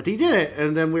 But he did it,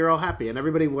 and then we were all happy. And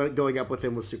everybody going up with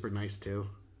him was super nice, too.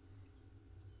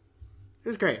 It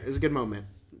was great. It was a good moment.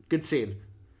 Good scene.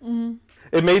 Mm-hmm.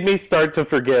 It made me start to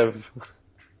forgive.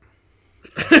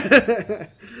 The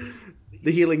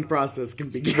healing process can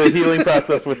begin. The healing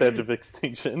process with Edge of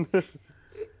Extinction.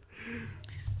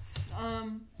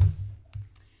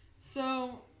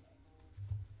 So,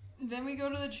 then we go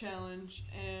to the challenge,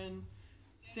 and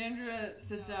Sandra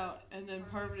sits out, and then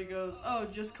Parvati goes, "Oh,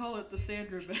 just call it the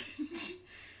Sandra bench."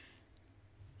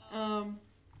 And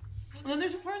then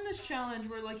there's a part in this challenge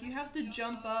where, like, you have to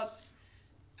jump up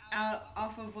out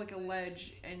off of, like, a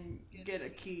ledge and get a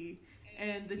key.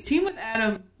 And the team with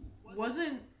Adam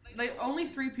wasn't, like, only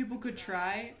 3 people could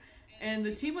try, and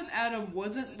the team with Adam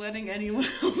wasn't letting anyone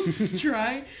else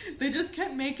try. They just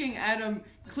kept making Adam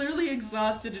clearly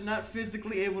exhausted and not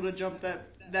physically able to jump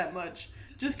that much.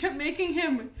 Just kept making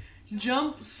him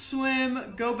jump,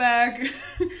 swim, go back,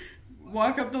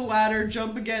 walk up the ladder,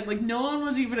 jump again. Like, no one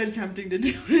was even attempting to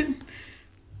do it.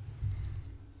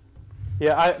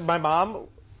 Yeah, my mom,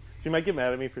 she might get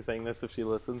mad at me for saying this if she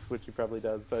listens, which she probably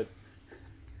does, but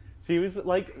she was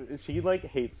like, she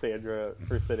hates Sandra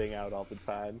for sitting out all the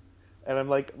time. And I'm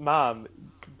like, Mom,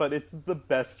 but it's the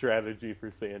best strategy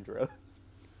for Sandra.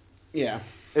 Yeah.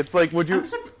 It's like,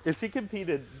 if she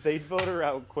competed, they'd vote her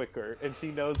out quicker, and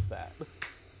she knows that.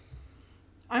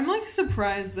 I'm, like,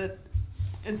 surprised that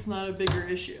it's not a bigger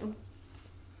issue.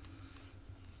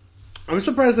 I'm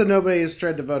surprised that nobody has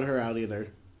tried to vote her out either.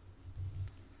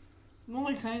 Well,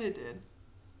 I kind of did.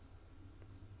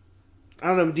 I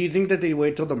don't know. Do you think that they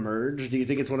wait till the merge? Do you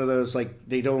think it's one of those, like,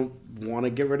 they don't want to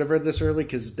get rid of her this early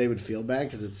because they would feel bad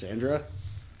because it's Sandra?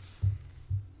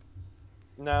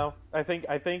 No, I think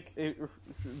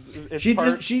it's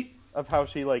of how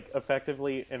she, like,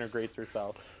 effectively integrates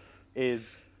herself is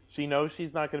she knows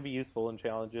she's not going to be useful in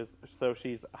challenges, so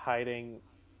she's hiding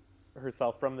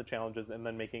herself from the challenges and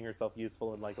then making herself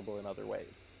useful and likable in other ways.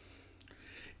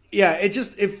 Yeah,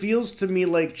 it feels to me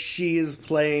like she is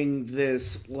playing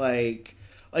this, like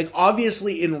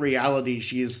obviously in reality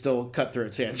she is still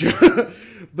Cutthroat Sandra,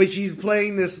 but she's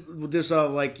playing this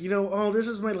like, you know, oh, this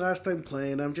is my last time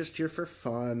playing, I'm just here for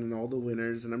fun and all the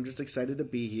winners, and I'm just excited to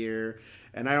be here,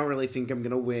 and I don't really think I'm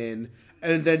gonna win.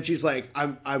 And then she's like,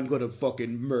 I'm gonna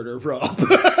fucking murder Rob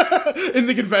in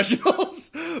the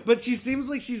confessionals. But she seems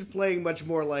like she's playing much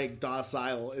more like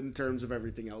docile in terms of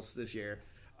everything else this year.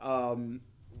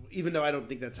 Even though I don't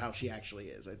think that's how she actually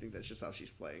is. I think that's just how she's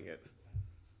playing it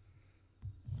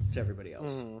to everybody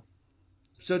else. Mm-hmm.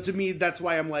 So to me, that's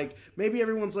why I'm like, maybe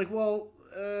everyone's like, well,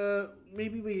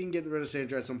 maybe we can get rid of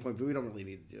Sandra at some point, but we don't really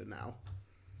need to do it now.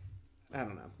 I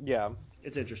don't know. Yeah.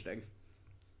 It's interesting.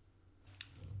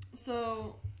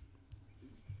 So,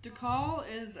 DeCall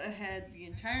is ahead the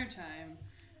entire time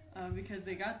because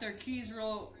they got their keys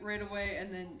right away,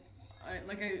 and then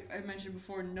like I mentioned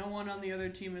before, no one on the other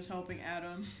team is helping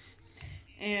Adam.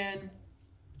 And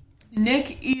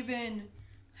Nick even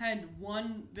had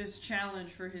won this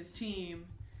challenge for his team.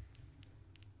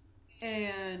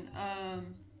 And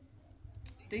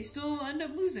they still end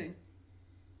up losing.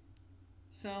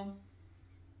 So.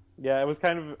 Yeah, it was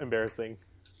kind of embarrassing.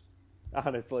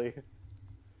 Honestly.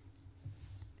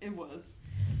 It was.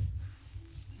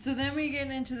 So then we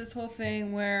get into this whole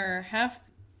thing where half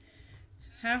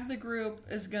the group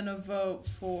is gonna vote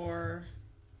for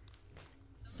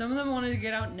Some of them wanted to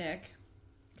get out Nick,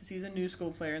 because he's a new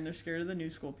school player and they're scared of the new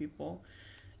school people.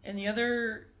 And the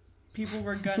other people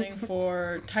were gunning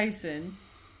for Tyson.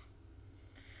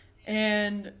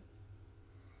 And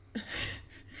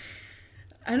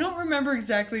I don't remember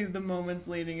exactly the moments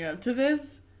leading up to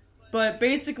this, but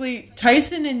basically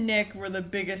Tyson and Nick were the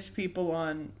biggest people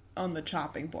on the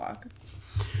chopping block.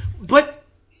 But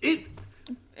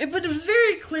But it was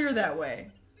very clear that way.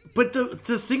 But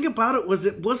the thing about it was,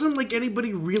 it wasn't like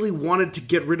anybody really wanted to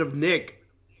get rid of Nick.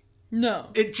 No.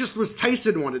 It just was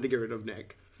Tyson wanted to get rid of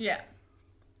Nick. Yeah.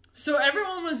 So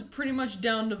everyone was pretty much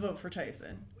down to vote for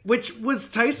Tyson. Which, was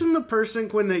Tyson the person,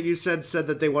 Quinn, that you said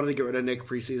that they wanted to get rid of Nick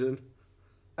preseason?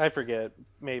 I forget.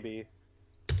 Maybe.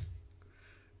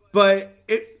 But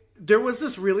there was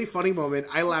this really funny moment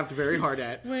I laughed very hard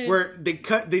at, where they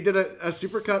did a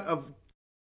super cut of...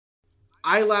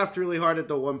 I laughed really hard at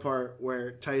the one part where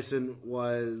Tyson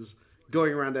was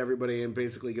going around to everybody and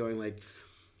basically going like,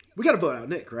 "We got to vote out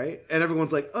Nick, right?" And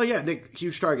everyone's like, "Oh yeah, Nick,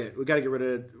 huge target. We got to get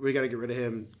rid of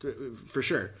him for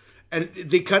sure." And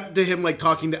they cut to him like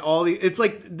talking to all the. It's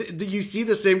like you see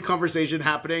the same conversation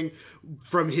happening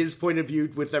from his point of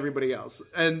view with everybody else,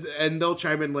 and they'll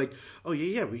chime in like, "Oh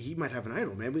yeah, he might have an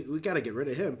idol, man. We got to get rid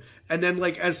of him." And then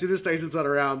like as soon as Tyson's not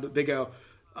around, they go,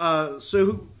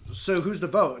 So who's the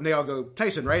vote?" And they all go,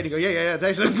 "Tyson, right?" And he go, yeah,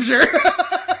 Tyson for sure.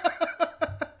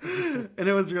 And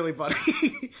it was really funny.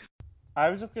 I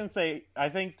was just going to say, I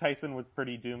think Tyson was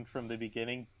pretty doomed from the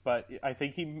beginning, but I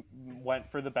think he went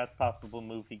for the best possible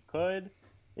move he could.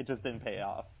 It just didn't pay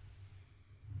off.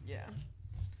 Yeah.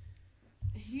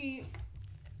 He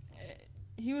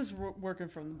was working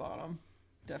from the bottom,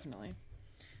 definitely.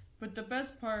 But the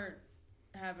best part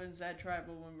happens at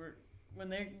Tribal when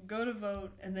they go to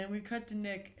vote, and then we cut to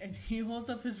Nick, and he holds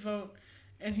up his vote,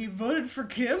 and he voted for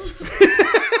Kim.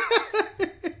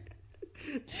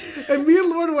 And me and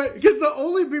Lauren went, because the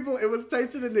only people, it was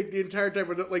Tyson and Nick the entire time,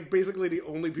 were like basically the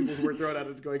only people who were thrown out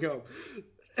as going home.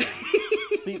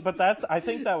 See, but I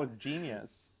think that was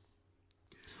genius.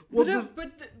 Well,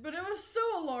 but it was so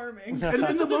alarming. And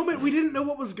in the moment, we didn't know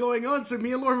what was going on, so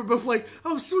me and Lauren were both like,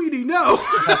 "Oh, sweetie, no."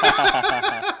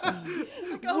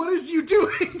 What is you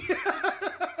doing?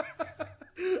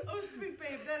 Oh, sweet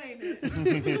babe, that ain't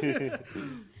it.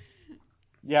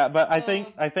 Yeah, but I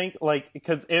think like,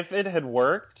 because if it had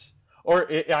worked,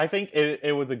 I think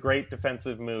it was a great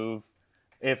defensive move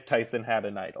if Tyson had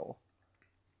an idol.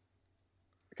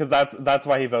 Because that's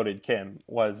why he voted Kim,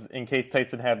 was in case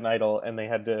Tyson had an idol and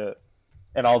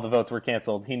and all the votes were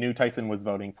canceled, he knew Tyson was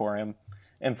voting for him.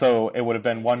 And so it would have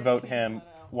been one vote him,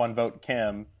 one vote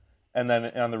Kim, and then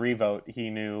on the revote, he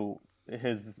knew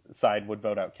his side would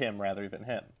vote out Kim rather than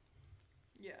him.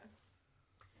 Yeah.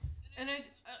 And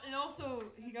also,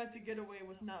 he got to get away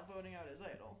with not voting out his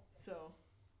idol, so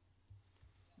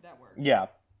that worked. Yeah.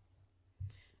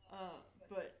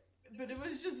 But it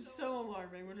was just so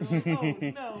alarming when you're like, "Oh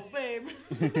no, babe."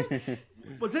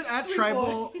 Was it at Sweet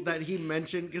Tribal boy. that he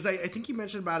mentioned? Because I think he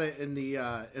mentioned about it in the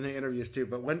interviews too.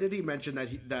 But when did he mention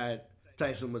that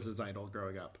Tyson was his idol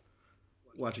growing up,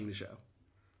 watching the show?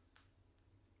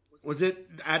 Was it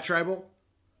at Tribal?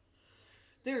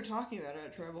 They were talking about it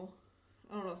at Tribal.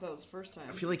 I don't know if that was the first time.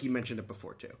 I feel like he mentioned it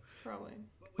before too. Probably.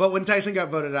 But when Tyson got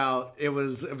voted out, it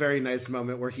was a very nice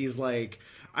moment where he's like,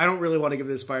 "I don't really want to give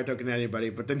this fire token to anybody,"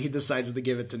 but then he decides to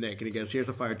give it to Nick, and he goes, "Here's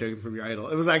a fire token from your idol."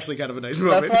 It was actually kind of a nice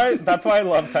moment. That's why I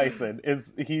love Tyson.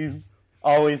 He's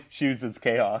always chooses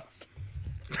chaos.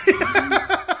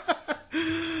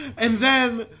 And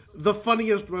then the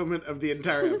funniest moment of the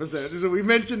entire episode is that we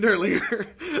mentioned earlier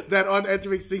that on Edge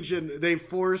of Extinction they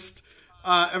forced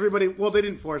everybody. Well, they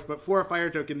didn't force, but for a fire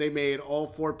token, they made all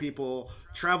 4 people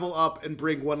travel up and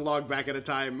bring 1 log back at a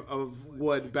time of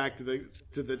wood back to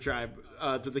the tribe,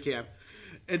 to the camp.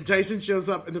 And Tyson shows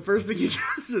up, and the first thing he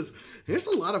does is, "There's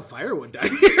a lot of firewood down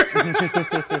here."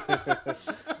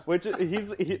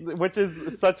 Which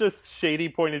is such a shady,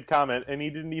 pointed comment, and he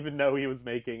didn't even know he was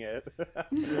making it.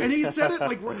 And he said it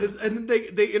like, and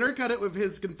they intercut it with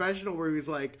his confessional where he's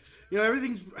like,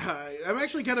 "Everything's. I'm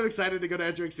actually kind of excited to go to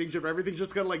Edge of Extinction, but everything's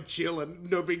just kind of like chill and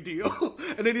no big deal."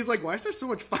 And then he's like, "Why is there so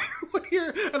much firewood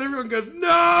here?" And everyone goes,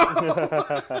 "No."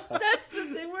 That's the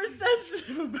thing we're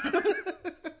sensitive about.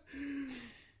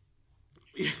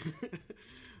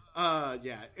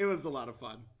 Yeah, it was a lot of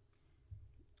fun.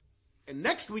 And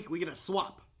next week we get a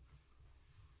swap.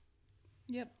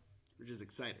 Yep. Which is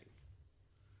exciting.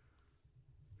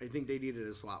 I think they needed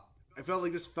a swap. I felt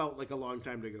like this felt like a long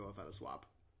time to go without a swap.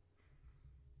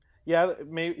 Yeah,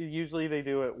 usually they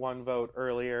do it 1 vote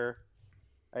earlier,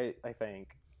 I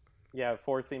think. Yeah,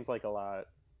 4 seems like a lot,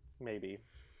 maybe.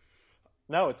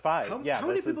 No, it's 5. How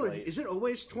many this people? late. Is it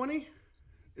always 20?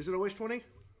 Is it always 20?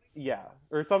 Yeah,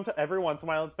 or every once in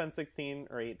a while it's been 16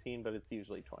 or 18, but it's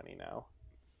usually 20 now.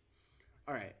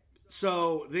 All right.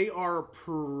 So they are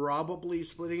probably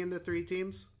splitting into 3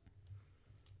 teams.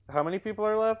 How many people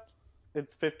are left?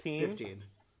 It's 15? 15.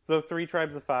 So 3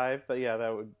 tribes of 5, but yeah,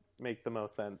 that would make the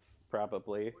most sense,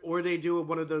 probably. Or they do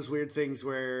one of those weird things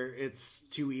where it's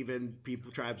 2 even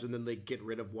tribes, and then they get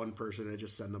rid of one person and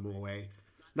just send them away.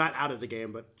 Not out of the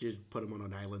game, but just put them on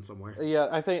an island somewhere. Yeah,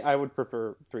 I think I would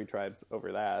prefer 3 tribes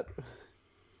over that.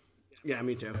 Yeah,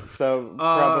 me too. So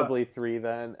probably 3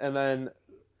 then. And then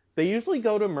they usually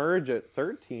go to merge at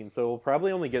 13, so we'll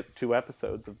probably only get 2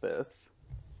 episodes of this.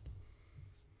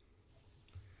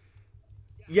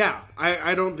 Yeah,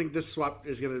 I don't think this swap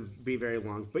is going to be very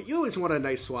long, but you always want a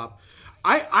nice swap.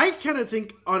 I kind of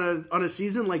think on a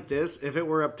season like this, if it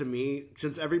were up to me,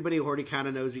 since everybody already kind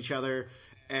of knows each other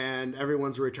and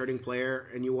everyone's a returning player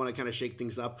and you want to kind of shake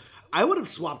things up, I would have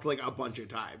swapped like a bunch of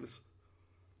times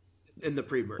in the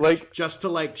pre-merge, just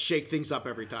to shake things up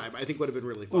every time. I think would have been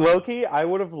really fun. Loki, I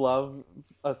would have loved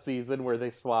a season where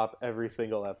they swap every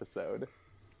single episode.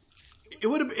 It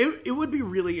would be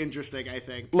really interesting, I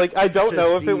think. I don't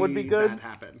know if it would be good,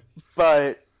 happen.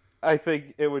 But I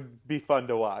think it would be fun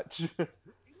to watch.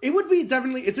 It would be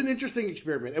definitely. It's an interesting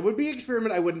experiment. It would be an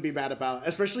experiment I wouldn't be mad about,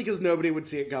 especially because nobody would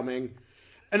see it coming.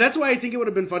 And that's why I think it would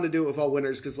have been fun to do it with all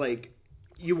winners, because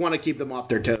you want to keep them off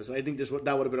their toes. I think that would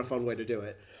have been a fun way to do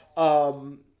it.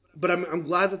 But I'm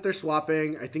glad that they're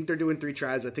swapping. I think they're doing 3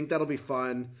 tribes. I think that'll be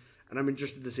fun, and I'm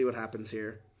interested to see what happens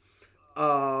here.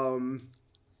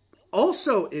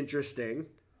 Also interesting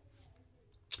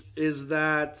is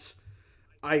that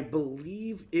I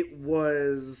believe it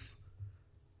was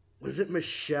it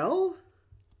Michelle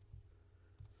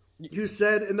who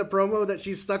said in the promo that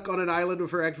she's stuck on an island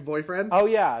with her ex-boyfriend? Oh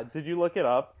yeah, did you look it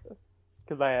up?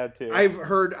 Because I had to. I've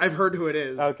heard who it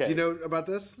is. Okay. Do you know about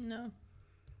this? No.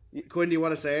 Quinn, do you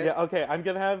want to say it? Yeah. Okay. I'm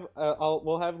gonna have.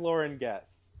 We'll have Lauren guess.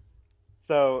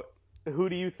 So, who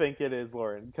do you think it is,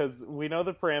 Lauren? Because we know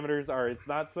the parameters are. It's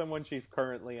not someone she's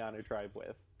currently on a tribe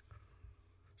with.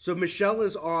 So Michelle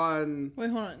is on.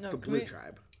 Wait, hold on. No, the blue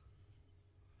tribe.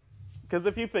 Because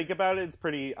if you think about it, it's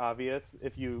pretty obvious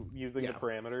if you using the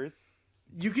parameters.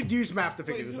 You could use math to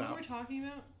figure this out. What we're talking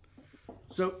about?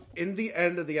 So in the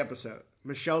end of the episode,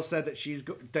 Michelle said that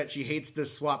she hates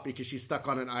this swap because she's stuck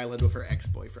on an island with her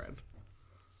ex-boyfriend.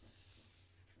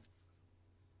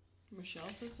 Michelle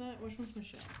says that? Which one's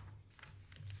Michelle?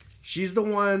 She's the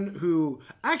one who...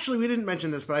 Actually, we didn't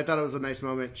mention this, but I thought it was a nice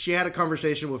moment. She had a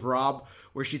conversation with Rob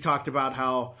where she talked about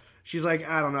how... She's like,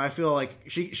 I don't know, I feel like...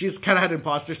 She's kind of had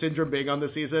imposter syndrome being on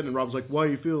this season, and Rob's like, why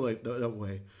do you feel like that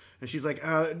way? And she's like,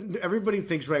 everybody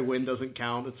thinks my win doesn't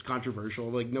count. It's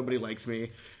controversial. Nobody likes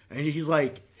me. And he's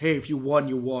like, hey, if you won,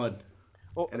 you won.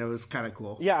 Well, and it was kind of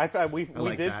cool. Yeah, we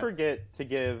did forget to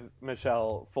give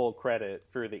Michelle full credit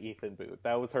for the Ethan boot.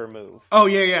 That was her move. Oh,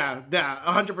 yeah,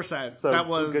 100%. So, that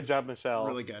was good job, Michelle.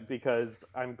 Really good. Because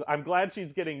I'm glad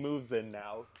she's getting moves in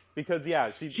now. Because,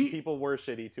 people were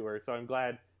shitty to her. So I'm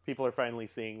glad people are finally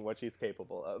seeing what she's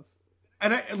capable of.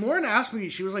 And Lauren asked me,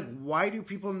 she was like, why do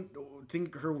people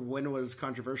think her win was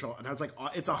controversial? And I was like,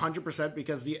 it's 100%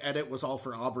 because the edit was all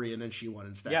for Aubrey and then she won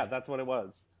instead. Yeah, that's what it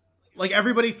was.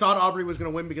 Everybody thought Aubrey was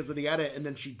going to win because of the edit and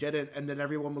then she didn't. And then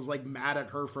everyone was mad at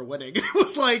her for winning. It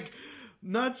was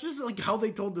no, it's just how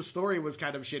they told the story was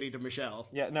kind of shitty to Michelle.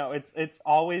 Yeah, no, it's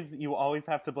always, you always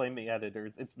have to blame the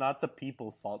editors. It's not the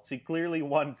people's fault. She clearly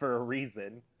won for a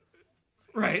reason.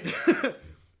 Right.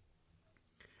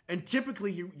 And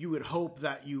typically, you would hope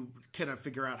that you kind of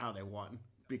figure out how they won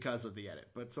because of the edit.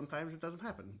 But sometimes it doesn't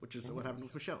happen, which is what happened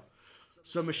with Michelle.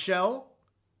 So Michelle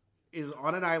is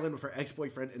on an island with her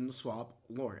ex-boyfriend in the swamp,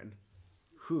 Lauren.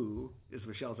 Who is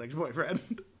Michelle's ex-boyfriend?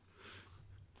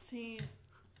 See, I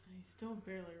still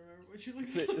barely remember what she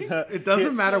looks like. It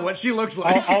doesn't matter what she looks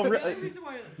like.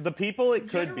 The people it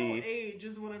could be. General age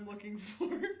is what I'm looking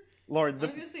for. Lauren, I'm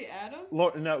going to say Adam?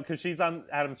 No, because she's on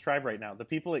Adam's tribe right now. The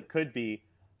people it could be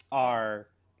are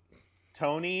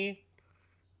Tony,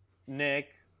 Nick,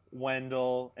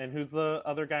 Wendell, and who's the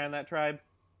other guy on that tribe?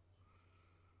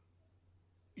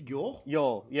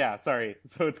 Yul. Yeah, sorry.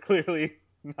 So it's clearly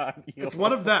not Yul. It's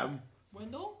one of them.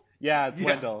 Wendell? Yeah, it's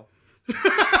Wendell.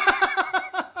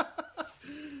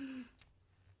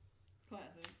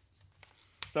 Classic.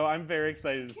 So I'm very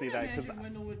excited to see that. I can't imagine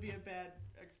Wendell would be a bad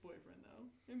ex-boyfriend, though.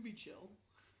 It'd be chill.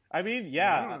 I mean,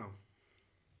 yeah. I don't know.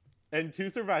 And 2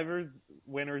 Survivors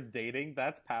winners dating,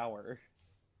 that's power.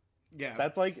 Yeah.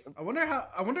 That's I wonder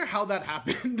how that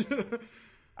happened.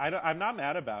 I'm not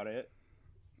mad about it.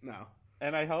 No.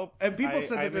 And I hope. And people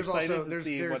said that I'm there's excited also to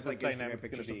see there's what like this Instagram dynamic's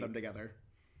pictures gonna of be. them together.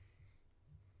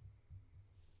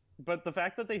 But the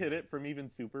fact that they hid it from even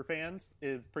super fans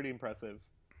is pretty impressive.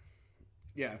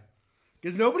 Yeah,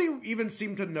 because nobody even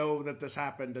seemed to know that this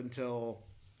happened until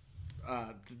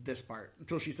this part,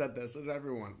 until she said this, and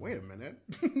everyone, wait a minute,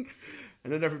 and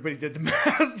then everybody did the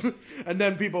math, and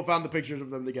then people found the pictures of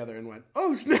them together and went,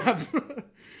 oh snap.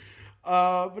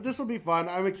 But this will be fun.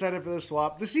 I'm excited for this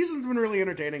swap. The season's been really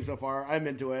entertaining so far. I'm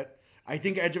into it. I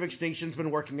think Edge of Extinction's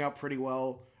been working out pretty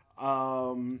well.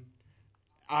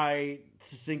 I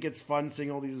think it's fun seeing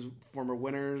all these former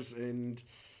winners, and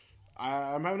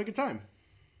I'm having a good time.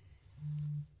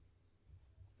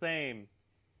 Same.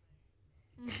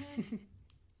 Mm-hmm.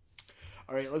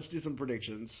 All right, let's do some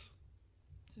predictions.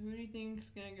 So who do you think's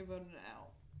gonna get voted out?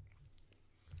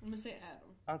 I'm gonna say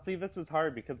Adam. See, this is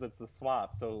hard because it's a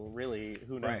swap, so really,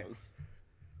 who knows?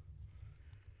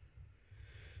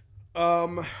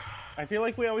 Right. I feel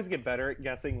like we always get better at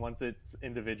guessing once it's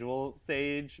individual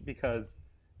stage, because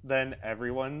then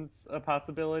everyone's a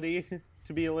possibility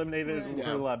to be eliminated, and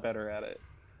we're a lot better at it.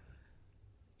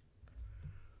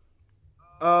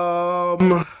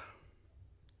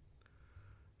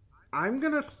 I'm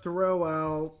gonna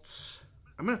throw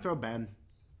Ben.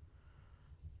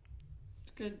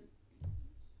 Good,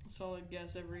 solid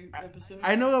guess every episode.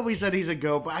 I know that we said he's a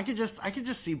GOAT, but I could just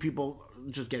see people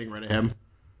just getting rid of him.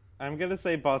 I'm gonna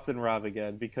say Boston Rob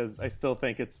again because I still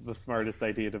think it's the smartest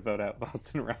idea to vote out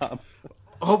Boston Rob.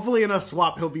 Hopefully, in a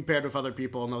swap, he'll be paired with other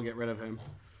people, and they'll get rid of him.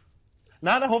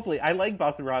 Not hopefully. I like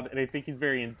Boston Rob, and I think he's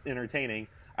very entertaining.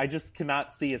 I just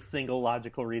cannot see a single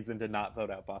logical reason to not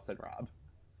vote out Boston Rob.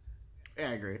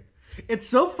 Yeah, I agree. It's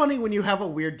so funny when you have a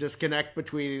weird disconnect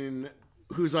between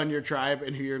who's on your tribe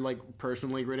and who you're like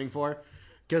personally rooting for.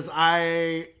 Because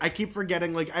I keep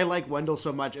forgetting, like, I like Wendell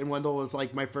so much, and Wendell was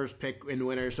like my first pick in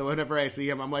winner. So whenever I see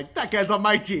him, I'm like, that guy's on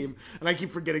my team, and I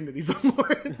keep forgetting that he's on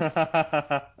Lauren's.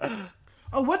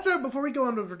 Oh, before we go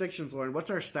on to predictions, Lauren? What's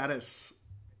our status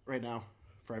right now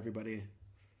for everybody?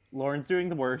 Lauren's doing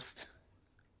the worst.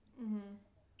 Mm-hmm.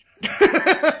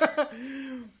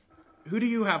 Who do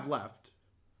you have left?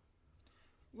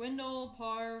 Wendell,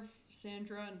 Parv,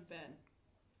 Sandra, and Ben.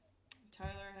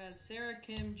 Tyler has Sarah,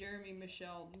 Kim, Jeremy,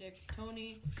 Michelle, Nick,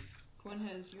 Tony. Quinn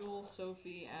has Yule,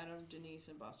 Sophie, Adam, Denise,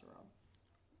 and Boston Rob.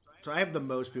 So I have the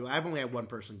most people. I've only had one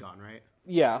person gone, right?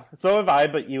 Yeah, so have I,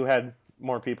 but you had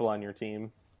more people on your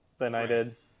team than I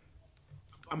did.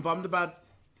 I'm bummed about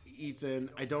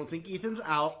Ethan. I don't think Ethan's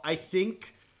out. I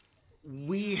think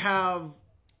we have...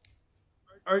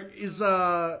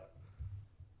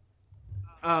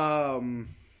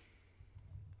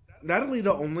 Natalie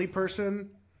the only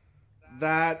person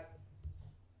that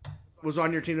was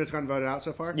on your team that's gotten voted out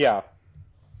so far? Yeah.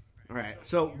 All right.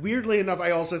 So weirdly enough,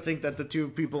 I also think that the two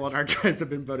people on our trends have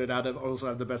been voted out and also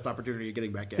have the best opportunity of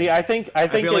getting back in. See, I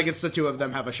feel like it's the two of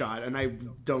them have a shot, and I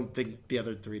don't think the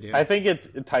other three do. I think it's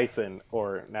Tyson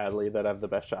or Natalie that have the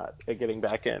best shot at getting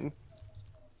back in.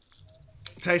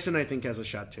 Tyson, I think, has a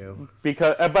shot too.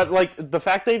 But like the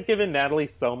fact they've given Natalie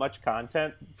so much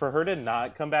content, for her to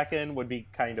not come back in would be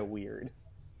kind of weird.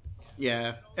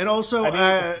 Yeah, and also,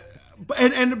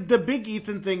 and the big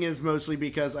Ethan thing is mostly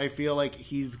because I feel like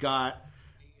he's got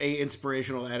a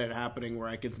inspirational edit happening where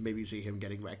I could maybe see him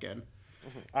getting back in.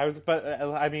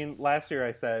 I mean, last year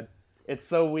I said it's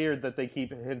so weird that they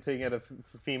keep hinting at a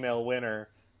female winner,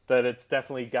 that it's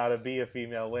definitely got to be a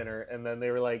female winner, and then they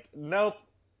were like, nope,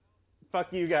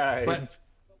 fuck you guys.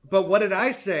 But what did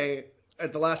I say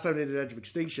at the last time they did Edge of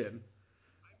Extinction?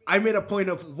 I made a point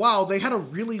of, wow, they had a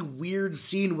really weird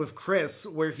scene with Chris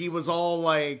where he was all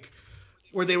like,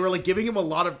 where they were like giving him a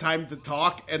lot of time to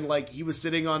talk, and like he was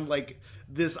sitting on like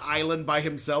this island by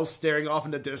himself staring off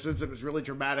in the distance. It was really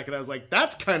dramatic, and I was like,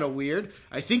 that's kind of weird.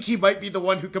 I think he might be the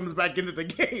one who comes back into the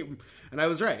game. And I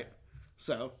was right.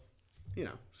 So, you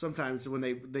know, sometimes when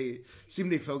they seem to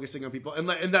be focusing on people,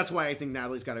 and that's why I think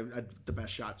Natalie's got the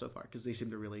best shot so far, because they seem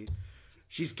to really,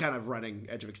 she's kind of running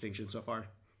Edge of Extinction so far.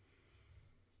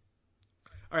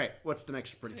 All right, what's the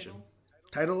next prediction?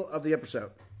 Title of the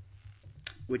episode,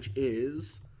 which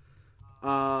is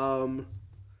the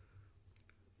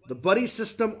buddy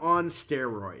system on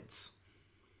steroids.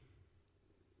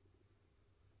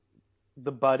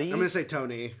 The buddy? I'm going to say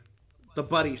Tony. The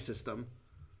buddy system.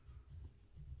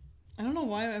 I don't know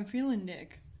why I'm feeling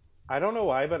Nick. I don't know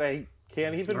why, but I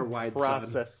can't even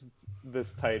process son.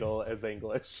 This title as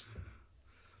English.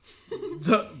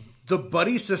 The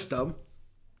buddy system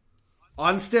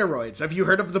on steroids. Have you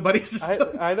heard of the buddy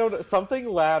system? I don't know. Something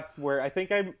lapsed where I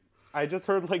think I just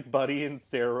heard like buddy and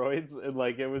steroids, and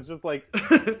like it was just like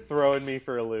throwing me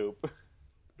for a loop.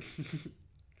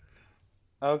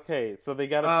 Okay, so they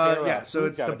got to pair Yeah, up. so Who's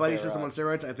it's the gotta buddy pair system up? on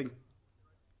steroids. I think.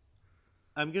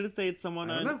 I'm gonna say it's someone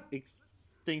I don't on know.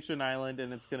 Extinction Island,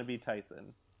 and it's gonna be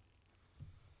Tyson.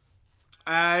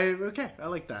 Okay, I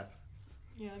like that.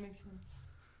 Yeah, that makes sense.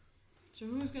 So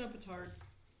who's gonna petard?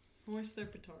 Hoist their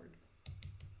petard.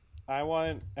 I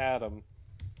want Adam.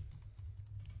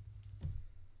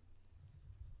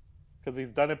 Because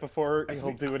he's done it before,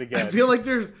 he'll do it again. I feel like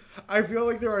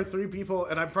there are three people,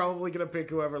 and I'm probably gonna pick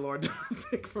whoever Lauren doesn't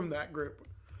pick from that group,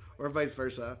 or vice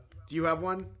versa. Do you have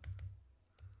one?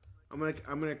 I'm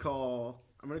gonna call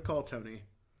Tony.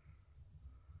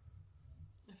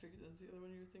 I figured that's the other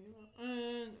one you were thinking about.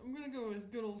 And I'm gonna go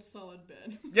with good old solid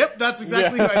Ben. Yep, that's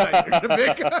exactly who I thought you were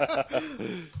gonna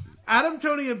pick. Adam,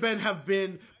 Tony, and Ben have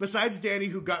been, besides Danny,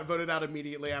 who got voted out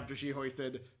immediately after she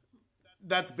hoisted.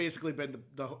 That's basically been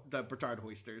the petard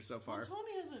hoisters so far. Well,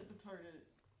 Tony hasn't petarded.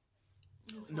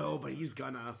 No, but he's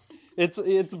gonna. It's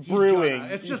brewing.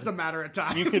 Gonna. It's just a matter of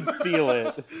time. You can feel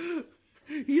it.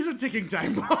 He's a ticking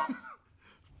time bomb.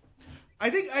 I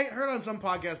think I heard on some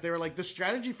podcast they were like, the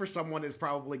strategy for someone is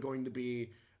probably going to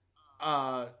be,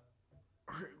 was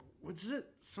it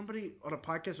somebody on a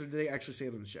podcast, or did they actually say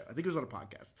it on the show? I think it was on a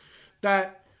podcast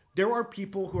that there are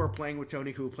people who are playing with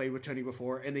Tony who have played with Tony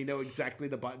before, and they know exactly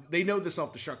the button. They know the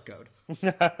self-destruct code.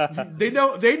 They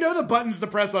know the buttons to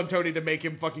press on Tony to make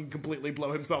him fucking completely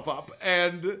blow himself up,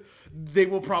 and they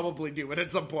will probably do it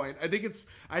at some point. I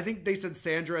think they said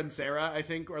Sandra and Sarah, I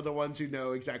think, are the ones who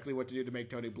know exactly what to do to make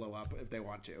Tony blow up if they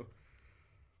want to.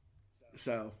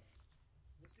 So,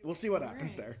 we'll see what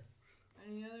happens there.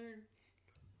 Any other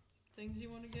things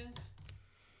you want to guess?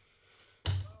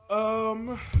 I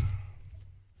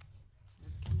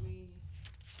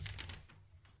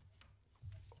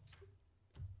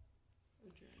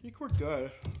think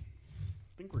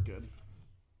we're good.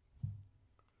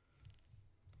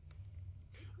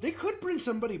 They could bring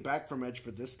somebody back from Edge for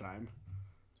this time.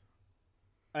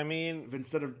 I mean, If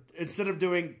instead of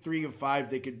doing 3 of 5,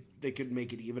 they could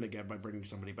make it even again by bringing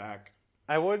somebody back.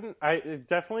 I'm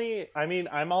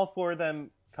all for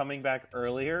them coming back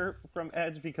earlier from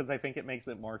Edge because I think it makes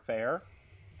it more fair.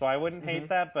 So I wouldn't hate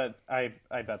that, but I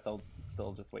bet they'll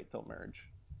still just wait till Merge.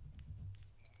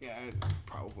 Yeah,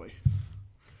 probably.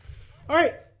 All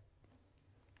right.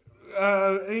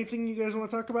 Anything you guys want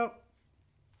to talk about?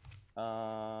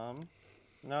 No,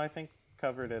 I think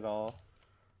covered it all.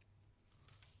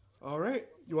 All right.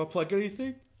 You want to plug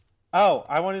anything? Oh,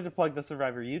 I wanted to plug the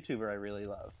Survivor YouTuber I really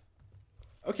love.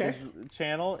 Okay. His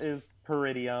channel is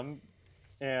Peridium,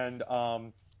 and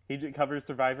he covers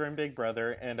Survivor and Big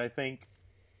Brother, and I think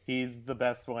he's the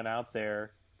best one out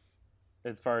there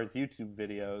as far as YouTube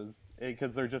videos,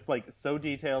 because they're just like so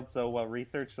detailed, so well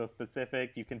researched, so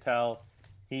specific. You can tell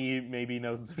he maybe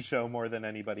knows the show more than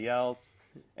anybody else,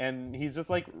 and he's just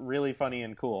like really funny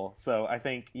and cool. So I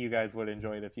think you guys would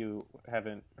enjoy it if you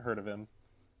haven't heard of him.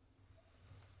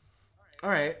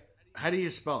 All right. How do you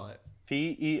spell it?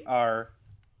 PER.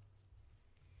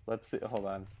 Let's see. Hold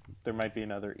on. There might be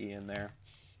another E in there.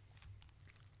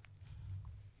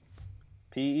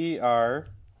 PERIDIAM.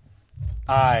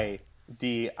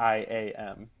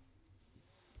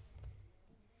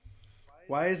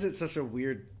 Why is it such a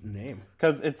weird name?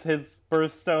 Because it's his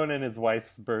birthstone and his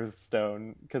wife's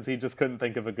birthstone. Because he just couldn't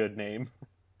think of a good name.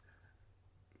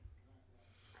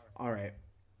 All right.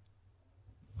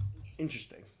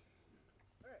 Interesting.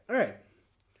 All right.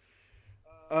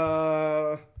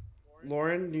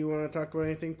 Lauren, do you want to talk about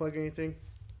anything? Plug anything?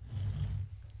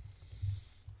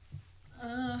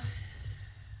 I'm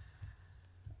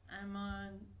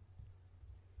on.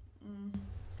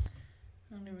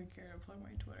 I don't even care to plug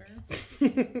my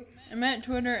Twitter. I'm at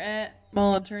Twitter at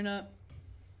MallATurnUp.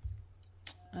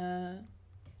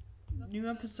 New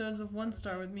episodes of One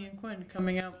Star with me and Quinn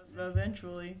coming out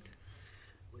eventually.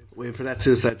 Waiting for that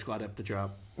Suicide Squad up to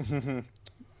drop. I'm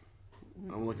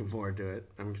looking forward to it.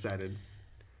 I'm excited.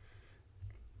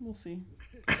 We'll see.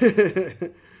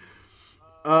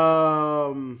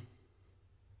 All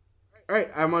right,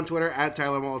 I'm on Twitter at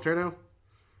Tyler Malaturno,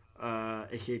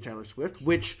 aka Tyler Swift,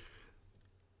 which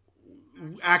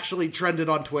actually trended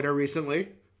on Twitter recently,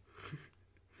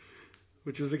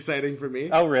 which was exciting for me.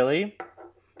 Oh, really?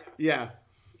 Yeah,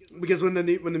 because when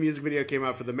the music video came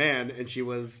out for The Man and she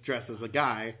was dressed as a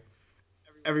guy,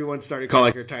 everyone started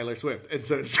calling her Tyler Swift, and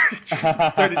so it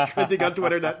started trending on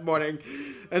Twitter that morning,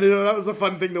 and that was a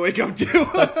fun thing to wake up to.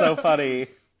 That's so funny.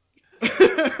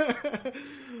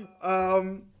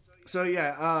 So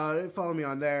yeah, follow me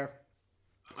on there.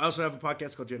 I also have a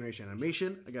podcast called Generation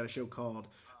Animation. I got a show called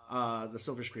The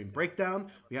Silver Screen Breakdown.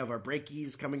 We have our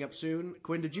breakies coming up soon.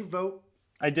 Quinn, did you vote?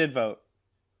 I did vote.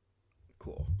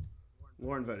 Cool.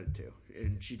 Lauren voted too,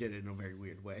 and she did it in a very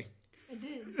weird way. I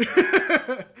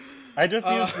did. I just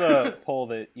used the poll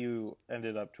that you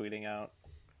ended up tweeting out.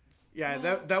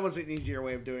 Yeah, that was an easier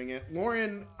way of doing it.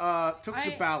 Lauren took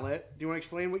the ballot. Do you want to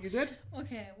explain what you did?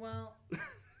 Okay, well,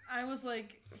 I was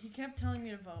like, he kept telling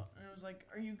me to vote, and I was like,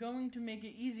 are you going to make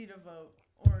it easy to vote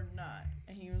or not?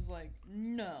 And he was like,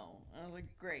 no. I was like,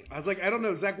 great. I was like, I don't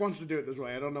know. Zach wants to do it this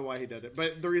way. I don't know why he did it.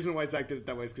 But the reason why Zach did it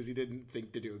that way is because he didn't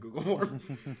think to do a Google form.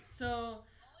 So,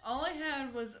 all I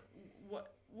had was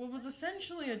what was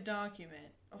essentially a document,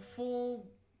 a full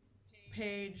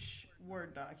page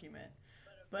Word document,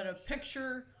 but a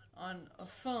picture on a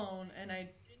phone, and I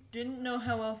didn't know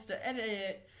how else to edit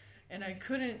it, and I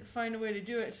couldn't find a way to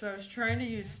do it, so I was trying to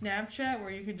use Snapchat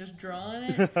where you could just draw on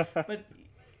it,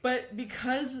 but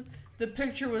because the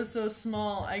picture was so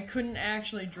small, I couldn't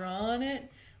actually draw on it,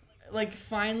 like,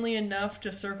 finely enough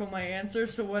to circle my answer,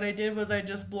 so what I did was I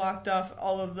just blocked off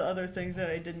all of the other things that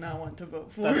I did not want to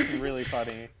vote for. That's really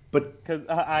funny. But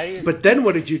because But then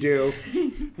what did you do?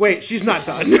 Wait, she's not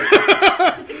done.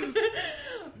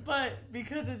 But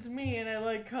because it's me and I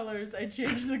like colors, I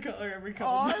change the color every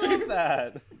couple times. I love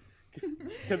that.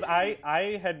 Because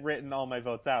I had written all my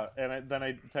votes out, and then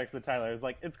I texted Tyler. I was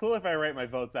like, it's cool if I write my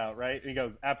votes out, right? And he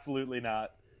goes, absolutely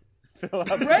not. Fill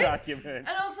out the document. And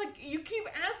I was like, you keep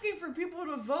asking for people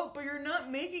to vote, but you're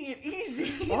not making it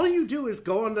easy. All you do is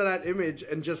go onto that image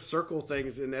and just circle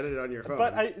things and edit it on your phone.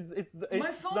 But it's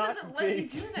my phone doesn't let you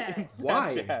do that.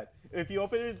 Why? If you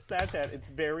open it in Snapchat, it's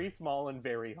very small and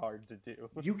very hard to do.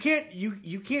 You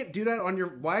can't do that on your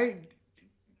why.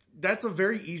 That's a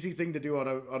very easy thing to do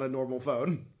on a normal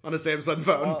phone, on a Samsung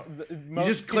phone. Well,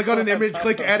 you just click on an image,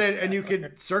 click edit, and you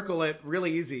can circle it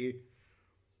really easy.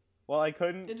 Well, I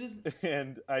couldn't,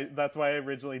 and that's why I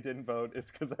originally didn't vote, is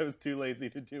because I was too lazy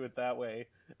to do it that way.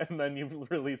 And then you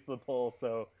released the poll,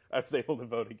 so I was able to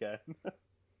vote again.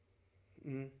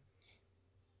 Mm-hmm.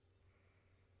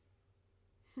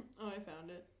 Oh, I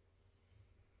found it.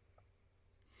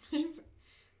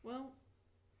 Well,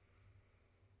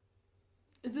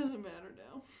 it doesn't matter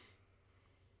now.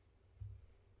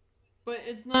 But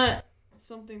it's not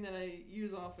something that I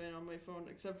use often on my phone,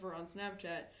 except for on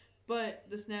Snapchat. But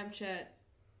the Snapchat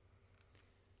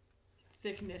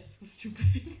thickness was too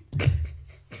big.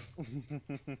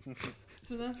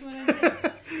 So that's what I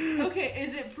did. Okay,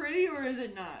 is it pretty or is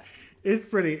it not? It's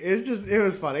pretty. It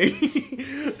was funny.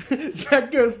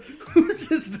 Zach goes, whose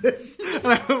is this? And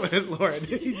I went at Lauren.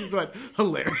 He just went,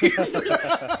 hilarious.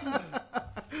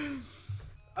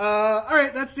 All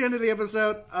right, that's the end of the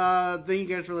episode. Thank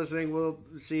you guys for listening. We'll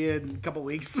see you in a couple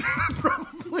weeks,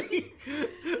 probably.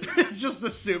 Just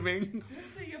assuming. We'll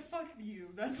see you. Fuck you.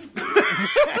 That's